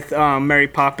did with Mary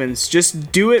Poppins.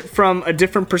 Just do it from a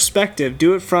different perspective.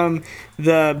 Do it from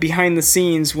the behind the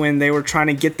scenes when they were trying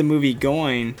to get the movie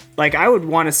going. Like, I would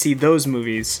want to see those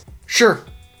movies. Sure.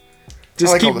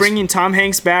 Just like all keep this. bringing Tom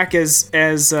Hanks back as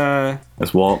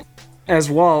That's Walt.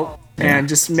 Walt, and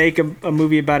just make a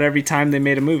movie about every time they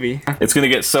made a movie. It's gonna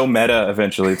get so meta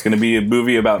eventually. It's gonna be a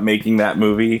movie about making that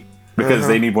movie because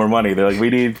they need more money. They're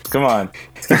like, come on,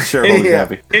 let's get the shareholders Yeah.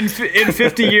 happy. In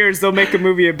 50 years, they'll make a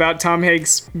movie about Tom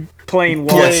Hanks playing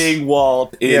Walt. Playing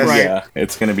Walt. Yes. Right. Yeah,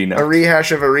 it's gonna be A nuts.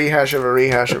 rehash of a rehash of a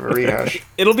rehash of a rehash.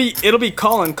 It'll be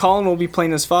Colin. Colin will be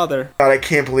playing his father. God, I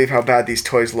can't believe how bad these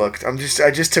toys looked. I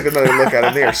just took another look at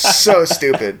them. They are so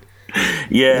stupid.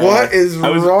 Yeah. What is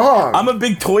wrong? I'm a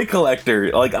big toy collector.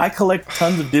 Like, I collect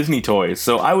tons of Disney toys.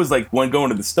 So I was like, when going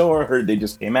to the store, heard they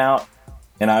just came out,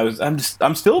 and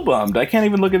I'm still bummed. I can't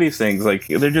even look at these things. Like,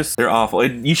 they're awful.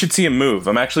 You should see them move.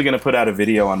 I'm actually going to put out a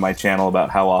video on my channel about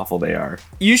how awful they are.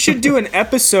 You should do an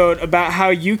episode about how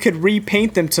you could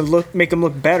repaint them to make them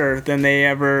look better than they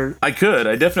ever. I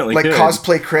definitely like could.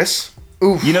 cosplay Chris.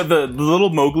 Oof. You know the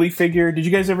little Mowgli figure? Did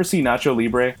you guys ever see Nacho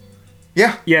Libre?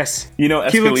 Yeah. Yes. You know,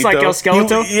 He looks like Esqueleto?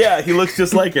 El Skeleto? He looks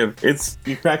just like him.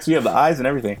 He cracks me up, the eyes and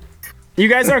everything. You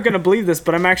guys aren't gonna believe this,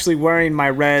 but I'm actually wearing my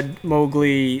red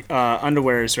Mowgli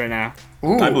underwears right now.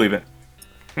 Ooh. I believe it.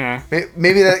 Yeah.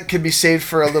 Maybe that could be saved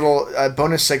for a little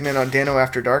bonus segment on Dano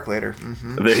After Dark later.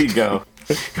 There you go.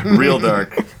 Real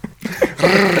dark.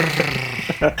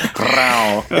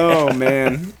 Oh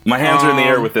man. My hands are in the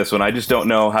air with this one. I just don't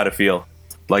know how to feel.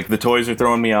 Like, the toys are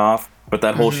throwing me off, but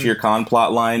that whole Shere Khan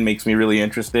plot line makes me really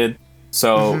interested.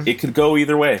 So it could go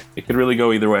either way. It could really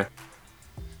go either way.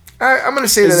 I'm going to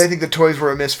say that I think the toys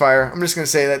were a misfire. I'm just going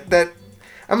to say that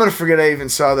I'm going to forget I even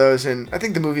saw those, and I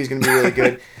think the movie's going to be really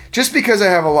good. Just because I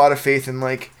have a lot of faith in,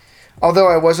 like, although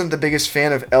I wasn't the biggest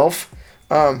fan of Elf,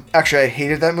 actually I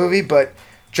hated that movie, but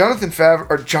John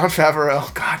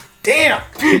Favreau, god damn!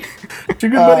 It's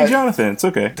your good buddy Jonathan. It's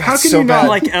okay. How can so you bad. not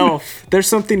like Elf? There's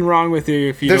something wrong with you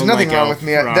if you There's don't nothing like wrong Elf, with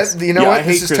me. Ross. You know I what?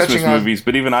 hate This is Christmas touching on. movies,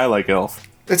 but even I like Elf.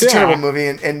 It's a Yeah. terrible movie,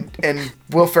 and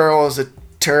Will Ferrell is a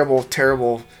terrible,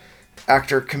 terrible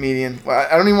actor, comedian. Well,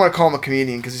 I don't even want to call him a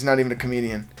comedian because he's not even a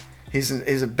comedian. He's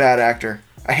a bad actor.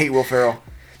 I hate Will Ferrell.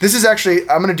 This is actually,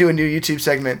 I'm going to do a new YouTube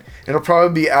segment. It'll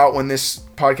probably be out when this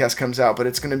podcast comes out, but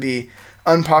it's going to be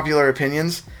unpopular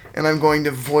opinions, and I'm going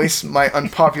to voice my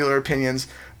unpopular opinions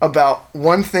about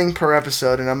one thing per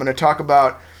episode, and I'm going to talk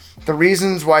about the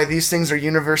reasons why these things are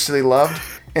universally loved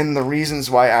and the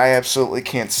reasons why I absolutely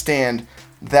can't stand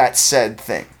that said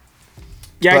thing.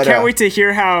 Yeah, But, I can't wait to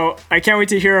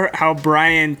hear how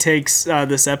Brian takes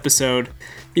this episode.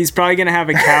 He's probably gonna have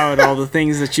a cow at all the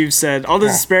things that you've said, all the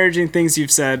disparaging things you've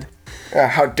said.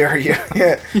 How dare you?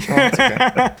 Yeah. Oh, it's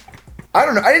okay. I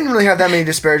don't know. I didn't really have that many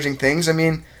disparaging things. I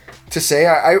mean, to say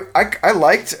I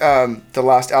liked the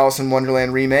last Alice in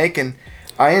Wonderland remake, and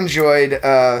I enjoyed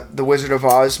the Wizard of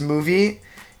Oz movie,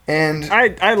 and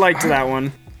I liked that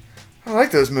one. I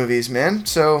like those movies, man.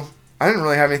 So I didn't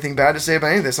really have anything bad to say about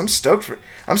any of this. I'm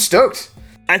stoked.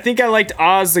 I think I liked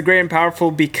Oz the Great and Powerful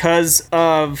because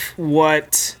of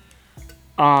what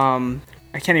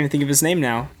I can't even think of his name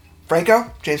now.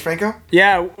 James Franco.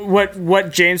 Yeah,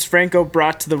 what James Franco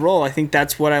brought to the role. I think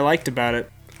that's what I liked about it.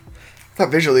 I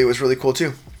thought visually it was really cool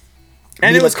too.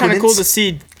 And it Mila was kind of cool Kunis? to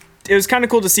see. It was kind of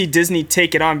cool to see Disney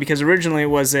take it on because originally it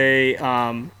was a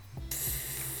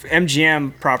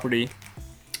MGM property.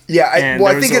 Yeah, I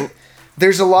there think was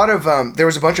there's a lot of there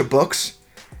was a bunch of books,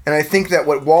 and I think that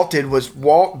what Walt did was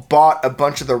Walt bought a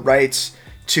bunch of the rights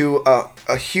to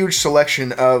a huge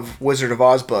selection of Wizard of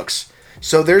Oz books.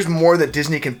 So there's more that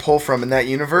Disney can pull from in that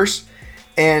universe,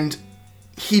 and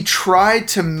he tried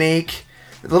to make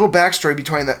a little backstory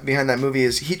behind that movie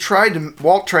is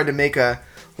Walt tried to make a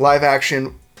live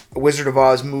action Wizard of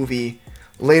Oz movie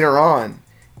later on,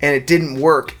 and it didn't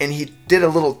work. And he did a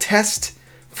little test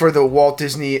for the Walt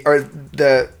Disney or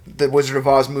the Wizard of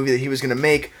Oz movie that he was going to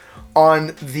make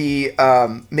on the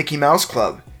Mickey Mouse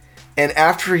Club. And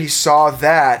after he saw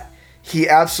that, he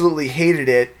absolutely hated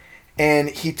it, and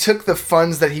he took the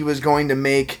funds that he was going to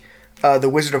make the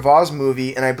Wizard of Oz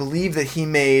movie, and I believe that he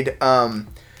made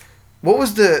what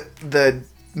was the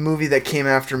movie that came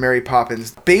after Mary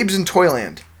Poppins? Babes in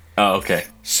Toyland. Oh, okay.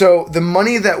 So the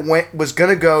money that was going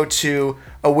to go to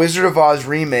a Wizard of Oz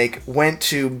remake went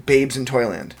to Babes in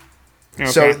Toyland. Okay.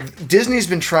 So Disney's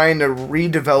been trying to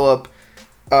redevelop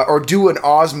or do an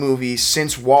Oz movie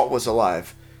since Walt was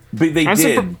alive. But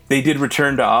they did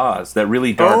Return to Oz, that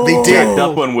really dark, jacked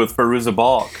up one with Fairuza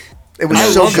Balk. It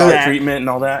was so good. Treatment and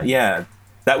all that. Yeah,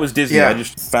 that was Disney. Yeah. I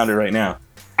just found it right now.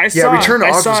 Return to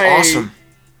Oz was awesome.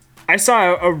 I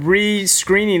saw a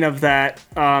re-screening of that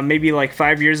maybe like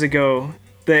 5 years ago.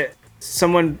 That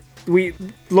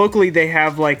locally they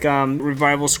have like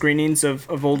revival screenings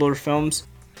of older films,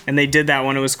 and they did that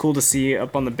one. It was cool to see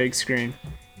up on the big screen.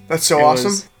 That's so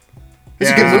awesome. It's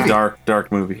a good movie.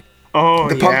 Dark movie. Oh,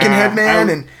 the Pumpkinhead Man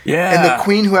and the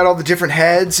Queen who had all the different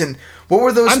heads, and what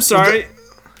were those? I'm sorry.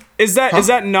 Is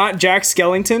that not Jack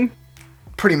Skellington?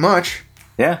 Pretty much.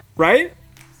 Yeah. Right?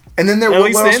 And then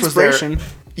what else was there?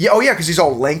 Yeah, because he's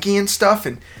all lanky and stuff,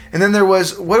 and then there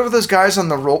was, what were those guys on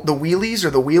the wheelies or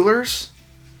the wheelers?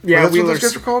 Yeah, that's wheelers. What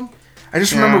those guys are called. I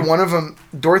just remember one of them.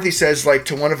 Dorothy says like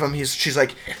to one of them, she's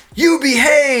like, "You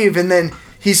behave," and then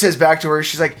he says back to her,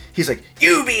 he's like,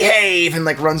 "You behave," and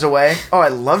like runs away. Oh, I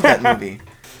love that movie.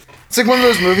 It's like one of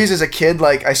those movies as a kid,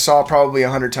 like I saw probably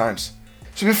 100 times.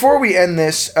 So before we end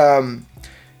this,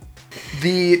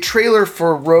 the trailer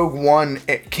for Rogue One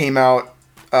came out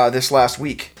this last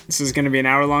week. This is going to be an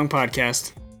hour-long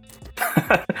podcast.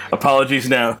 Apologies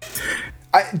now.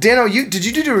 Dano, you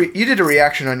did a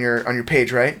reaction on your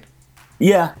page, right?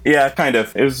 Yeah, kind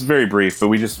of. It was very brief, but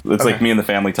it's like me and the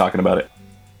family talking about it.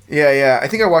 Yeah. I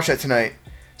think I watched that tonight.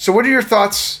 So, what are your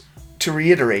thoughts? To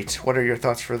reiterate, what are your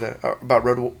thoughts for about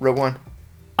Rogue One?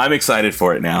 I'm excited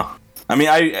for it now. I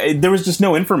mean, there was just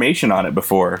no information on it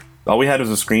before. All we had was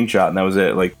a screenshot, and that was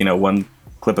it. Like, one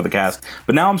clip of the cast.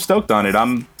 But now I'm stoked on it.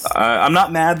 I'm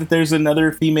not mad that there's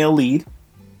another female lead.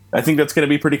 I think that's going to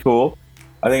be pretty cool.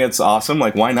 I think it's awesome.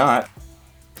 Like, why not?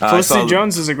 Felicity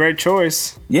Jones is a great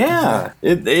choice. Yeah,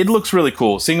 it looks really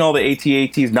cool. Seeing all the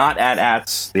AT-ATs, not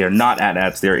AT-ATs. They are not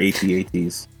AT-ATs. They are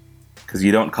AT-ATs. Because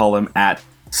you don't call them AT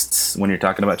when you're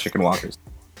talking about chicken walkers.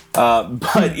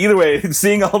 But either way,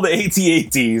 seeing all the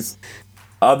AT-ATs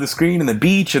on the screen and the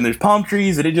beach and there's palm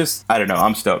trees, and I don't know,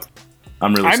 I'm stoked.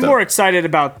 I'm stoked. More excited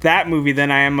about that movie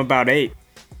than I am about 8.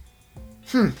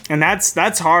 And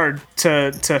that's hard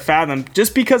to fathom,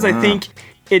 just because I think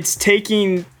it's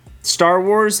taking Star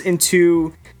Wars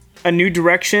into a new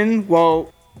direction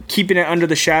while keeping it under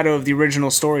the shadow of the original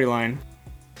storyline.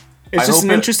 It's just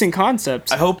an interesting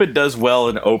concept. I hope it does well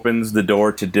and opens the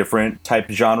door to different type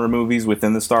genre movies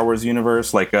within the Star Wars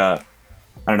universe, like I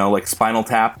don't know, like Spinal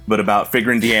Tap, but about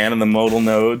Figure and Deanne and the modal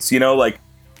nodes. Like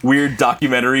weird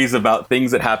documentaries about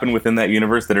things that happen within that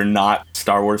universe that are not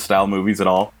Star Wars style movies at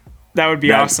all. That would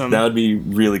be awesome. That would be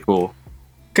really cool.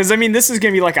 Because, I mean, this is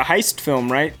going to be like a heist film,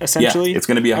 right? Essentially? Yeah, it's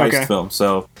going to be a heist film,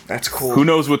 so... That's cool. Who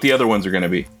knows what the other ones are going to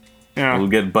be. Yeah. We'll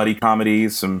get buddy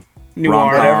comedies, some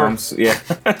noir, rom-coms. Yeah.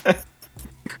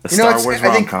 Star Wars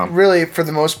rom-com. I think, really, for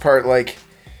the most part, like,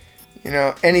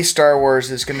 any Star Wars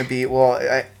is going to be...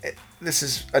 Well, this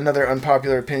is another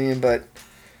unpopular opinion, but...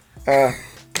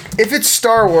 if it's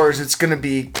Star Wars, it's going to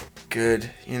be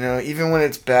good, Even when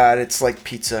it's bad, it's like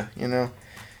pizza,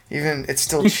 Even it's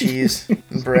still cheese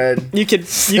and bread. You could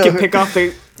pick off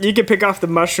the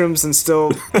mushrooms and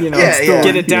still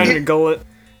get it down your gullet.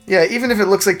 Yeah, even if it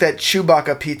looks like that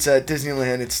Chewbacca pizza at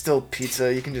Disneyland, it's still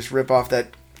pizza. You can just rip off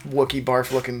that Wookiee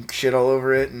barf looking shit all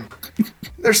over it, and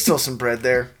there's still some bread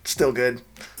there. It's still good.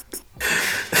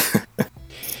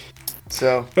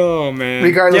 So, oh man,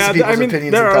 regardless of people's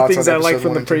opinions there and are thoughts things on I like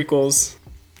from the episode 1 and 2. prequels.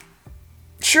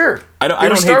 Sure, I don't hate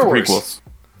the prequels.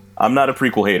 I'm not a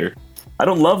prequel hater. I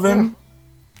don't love them,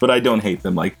 but I don't hate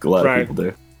them like a lot of people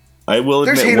do. I will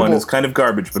admit one is kind of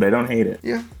garbage, but I don't hate it.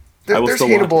 Yeah, there's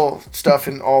hateable stuff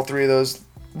in all three of those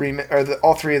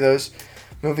all three of those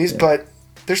movies, but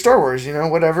they're Star Wars.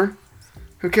 Whatever.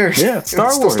 Who cares? Yeah, it's Star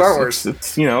Wars. Still Star Wars.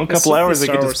 It's a couple hours they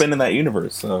get to spend in that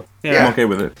universe, so I'm okay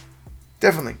with it.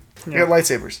 Definitely. You got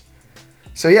lightsabers.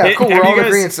 So cool. We're all in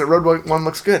agreement that Rogue One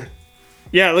looks good.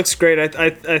 Yeah, it looks great.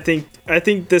 I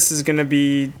think this is gonna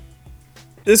be.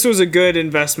 This was a good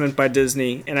investment by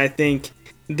Disney, and I think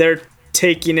they're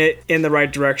taking it in the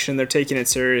right direction. They're taking it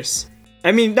serious.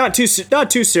 I mean, not too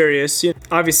serious. You know,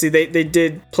 obviously, they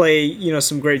did play, you know,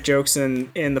 some great jokes in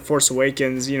The Force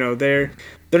Awakens. You know, they're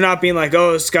not being like,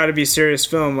 oh, it's got to be a serious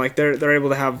film. Like they're able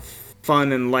to have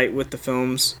fun and light with the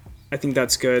films. I think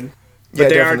that's good. But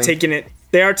they definitely. are taking it.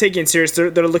 They are taking it serious. They're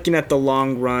looking at the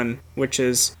long run, which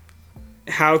is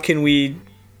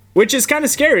which is kind of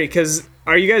scary, because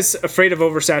are you guys afraid of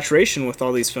oversaturation with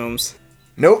all these films?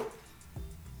 Nope.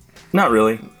 Not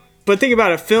really. But think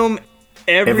about a film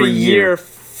every year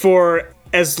for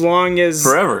as long as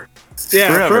Forever.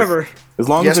 Yeah, forever. As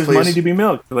long Yes, as there's please. money to be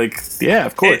milked. Like, yeah,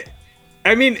 of course.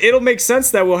 I mean, it'll make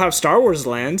sense that we'll have Star Wars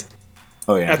Land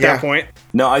Oh yeah. at Yeah. that point.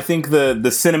 No, I think the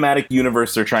cinematic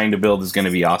universe they're trying to build is going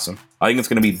to be awesome. I think it's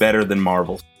going to be better than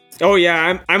Marvel's. Oh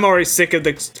yeah, I'm already sick of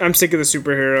the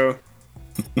superhero.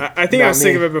 I think I was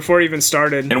sick of it before it even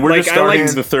started. And we're just I starting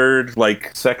liked, the third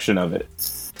section of it.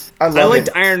 I I love liked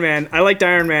it. Iron Man. I liked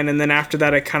Iron Man, and then after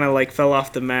that, I kind of like fell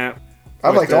off the map. I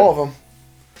with liked it. all of them.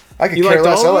 I could You care liked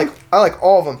less. all of them? I like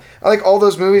all of them. I like all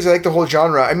those movies. I like the whole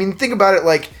genre. I mean, think about it.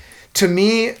 Like, to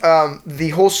me,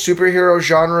 the whole superhero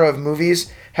genre of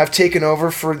movies have taken over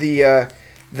for the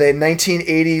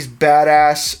 1980s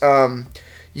badass,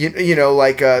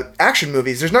 action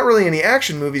movies. There's not really any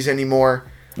action movies anymore,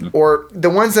 or the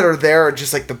ones that are there are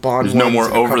just like the Bond. There's no ones more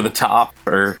that are over the top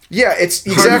or Yeah, it's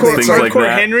exactly. Things It's like like, Hardcore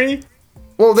that. Henry.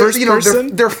 well, first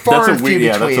person? they're far that's and a few weird.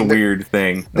 Yeah, between. that's a weird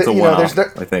thing. That's a You know, one-off.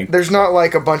 I think. there's not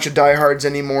like a bunch of diehards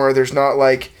anymore. There's not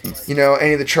like, you know,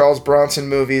 any of the Charles Bronson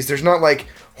movies. There's not like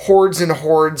hordes and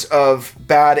hordes of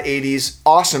bad 80s,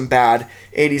 awesome bad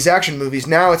 80s action movies.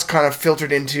 Now it's kind of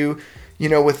filtered into, you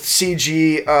know, with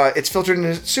CG, it's filtered into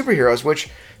superheroes, which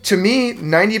to me,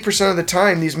 90% of the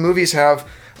time, these movies have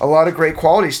a lot of great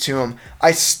qualities to them.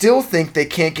 I still think they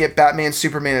can't get Batman,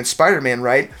 Superman, and Spider-Man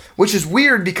right, which is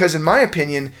weird because in my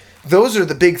opinion, those are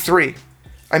the big three.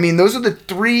 I mean, those are the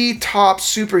three top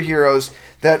superheroes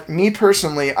that me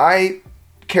personally, I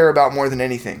care about more than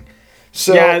anything.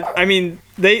 So Yeah, I mean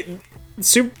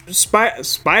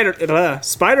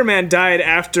Spider-Man died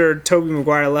after Tobey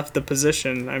Maguire left the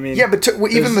position. I mean, yeah, but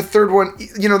even the third one,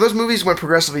 you know, those movies went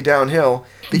progressively downhill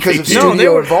because of no,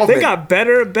 studio they involvement. got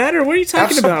better. What are you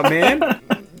talking about, man?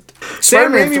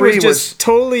 Sam Spider-Man Raimi 3 was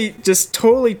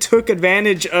totally took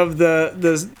advantage of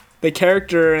the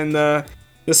character and the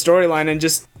storyline and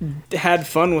just had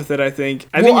fun with it. I think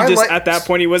at that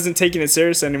point he wasn't taking it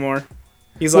serious anymore.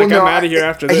 He's like, I'm out of here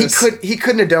after this. He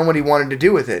couldn't have done what he wanted to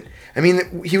do with it. I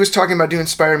mean, he was talking about doing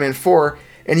Spider-Man 4,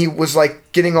 and he was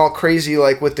like getting all crazy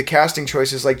like with the casting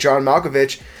choices like John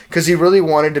Malkovich, because he really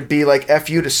wanted to be like F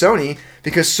you to Sony,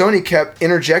 because Sony kept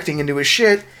interjecting into his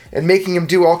shit and making him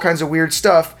do all kinds of weird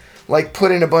stuff, like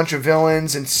put in a bunch of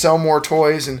villains and sell more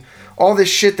toys and all this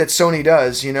shit that Sony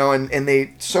does, you know, and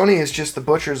Sony is just the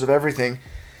butchers of everything.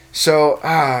 So,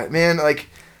 man, like,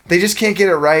 they just can't get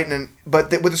it right.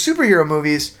 But with the superhero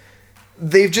movies,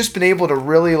 they've just been able to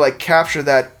really like capture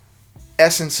that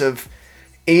essence of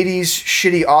 80s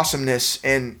shitty awesomeness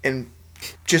and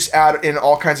just add in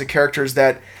all kinds of characters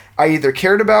that I either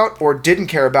cared about or didn't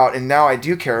care about, and now I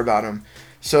do care about them.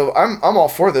 So I'm all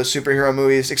for those superhero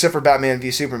movies, except for Batman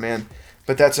v Superman.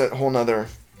 But that's a whole nother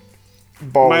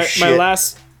ball of shit.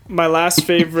 My last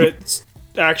favorite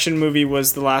action movie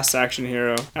was The Last Action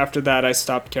Hero. After that, I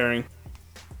stopped caring.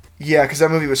 Yeah, because that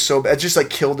movie was so bad. It just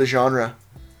like killed the genre.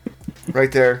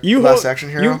 Right there. You Last hold- Action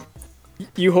Hero.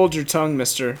 You hold your tongue,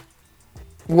 mister.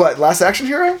 What? Last Action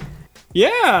Hero?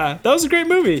 Yeah, that was a great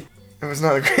movie. It was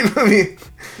not a great movie.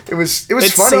 It was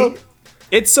It's funny.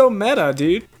 It's so meta,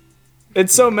 dude.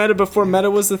 It's so meta before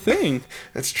meta was the thing.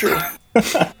 That's true.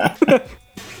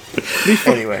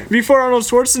 Anyway, Before Arnold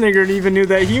Schwarzenegger even knew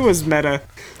that he was meta.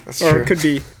 that's Or true. could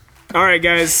be. All right,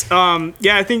 guys.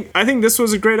 Yeah, I think this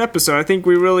was a great episode. I think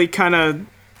we really kind of,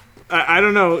 I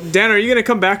don't know. Dan, are you gonna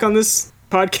come back on this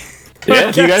podcast? Yeah,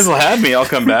 if you guys will have me, I'll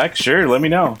come back. Sure, let me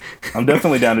know. I'm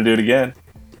definitely down to do it again.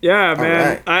 Yeah,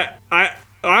 man. right. I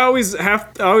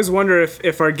always wonder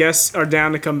if our guests are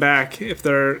down to come back, if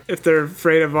they're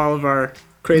afraid of all of our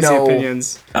crazy No.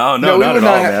 opinions. Oh No, no, we not would at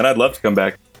not all, have- man. I'd love to come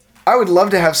back. I would love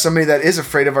to have somebody that is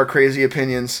afraid of our crazy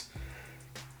opinions.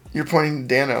 You're pointing to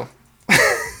Dano.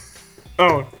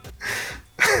 Oh,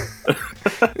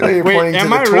 No, you're Wait, pointing to am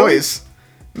the I really? toys.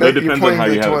 No, it you're depends on pointing how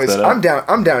to you the have it toys. set up.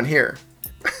 I'm down here.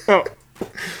 oh.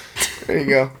 There you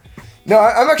go. No,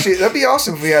 I'm actually. That'd be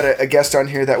awesome if we had a guest on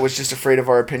here that was just afraid of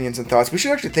our opinions and thoughts. We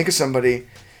should actually think of somebody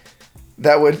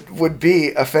that would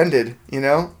be offended. You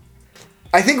know,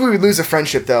 I think we would lose a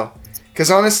friendship though,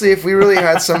 because honestly, if we really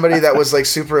had somebody that was like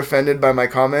super offended by my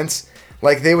comments,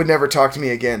 like they would never talk to me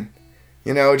again.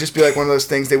 You know, it'd just be like one of those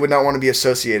things they would not want to be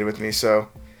associated with me. So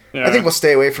Yeah. I think we'll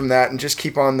stay away from that and just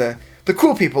keep on the the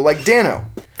cool people like Dano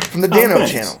from the Dano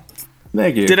thanks. channel.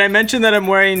 Thank you. Did I mention that I'm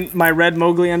wearing my red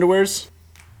Mowgli underwears?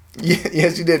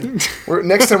 Yes, you did.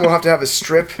 Next time we'll have to have a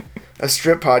strip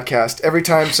podcast. Every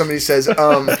time somebody says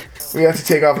we have to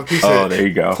take off a piece there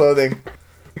you go. of clothing.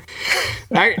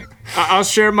 I'll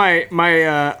share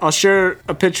I'll share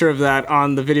a picture of that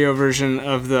on the video version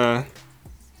of the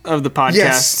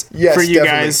podcast Yes, for you definitely.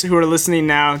 guys who are listening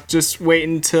now. Just wait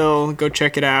until go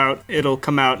check it out. It'll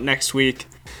come out next week.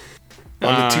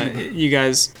 On the tube. You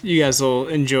guys will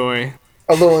enjoy.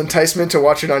 A little enticement to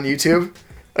watch it on YouTube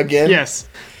again. Yes.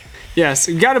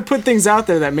 You got to put things out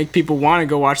there that make people want to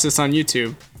go watch this on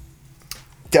YouTube.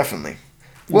 Definitely.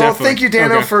 Well, Definitely. thank you,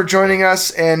 Dano, Okay. for joining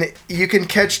us. And you can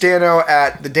catch Dano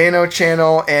at the Dano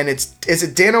channel. And is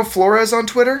it Dano Flores on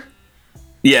Twitter?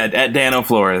 Yeah, at Dano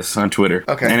Flores on Twitter.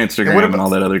 Okay. And And Instagram what and, about- all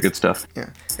that other good stuff. Yeah.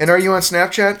 And are you on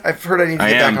Snapchat? I've heard I need to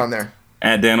I get am. back on there.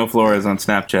 At Dano Flores on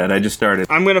Snapchat. I just started.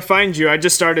 I'm going to find you. I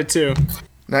just started too.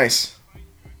 Nice.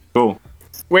 Cool.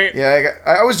 Wait. Yeah,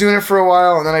 I was doing it for a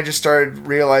while, and then I just started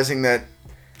realizing that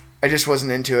I just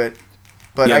wasn't into it.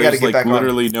 But Yeah, I got to there's get like back on.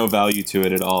 literally no value to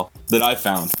it at all that I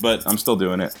found, but I'm still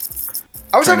doing it.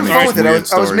 I was having trying to fun make with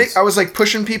it. weird I was like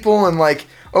pushing people and like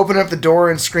opening up the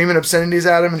door and screaming obscenities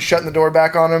at them and shutting the door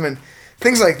back on them and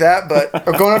things like that. But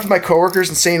or going up to my coworkers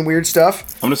and saying weird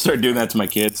stuff. I'm gonna start doing that to my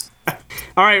kids.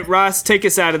 All right, Ross, take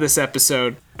us out of this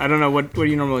episode. I don't know what do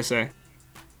you normally say?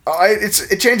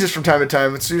 It changes from time to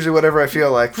time. It's usually whatever I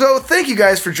feel like. So thank you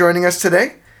guys for joining us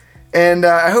today, and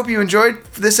I hope you enjoyed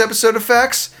this episode of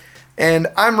Facts. And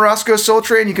I'm Roscoe Soul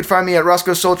Train. You can find me at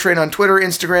Roscoe Soul Train on Twitter,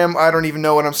 Instagram. I don't even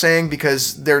know what I'm saying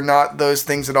because they're not those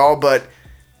things at all. But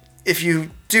if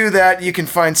you do that, you can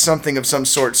find something of some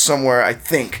sort somewhere, I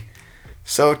think.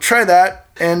 So try that.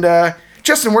 And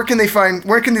Justin, where can these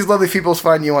lovely people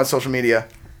find you on social media?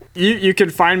 You can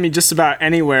find me just about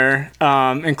anywhere,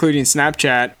 including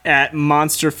Snapchat, at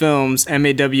Monster Films,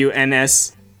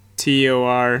 MAWNSTOR.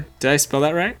 Did I spell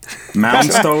that right?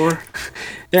 Mountain Store.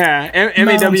 Yeah,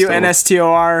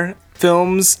 MAWNSTOR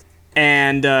Films.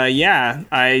 And yeah,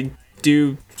 I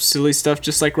do silly stuff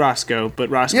just like Roscoe, but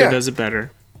Roscoe Yeah. does it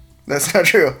better. That's not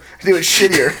true. I do it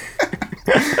shittier.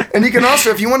 And you can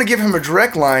also, if you want to give him a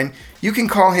direct line, you can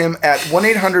call him at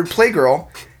 1-800-PLAYGIRL,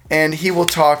 and he will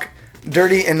talk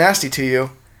dirty and nasty to you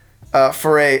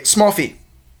for a small fee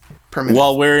per minute.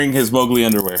 While wearing his Mowgli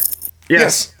underwear.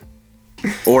 Yes.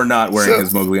 Or not wearing So-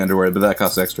 his Mowgli underwear, but that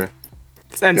costs extra.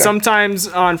 And Yeah. sometimes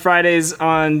on Fridays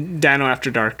on Dano After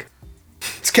Dark.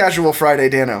 It's Casual Friday,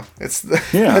 Dano. That's the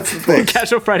of thing.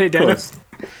 Casual Friday Of Dano. course.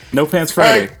 No Pants All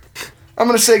Friday. right. I'm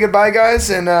going to say goodbye, guys,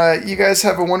 and you guys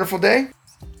have a wonderful day.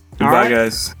 Goodbye, All right.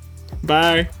 guys.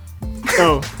 Bye.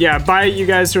 Oh, yeah, bye you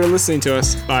guys who are listening to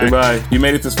us. Bye. Goodbye. You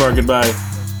made it this far. Goodbye.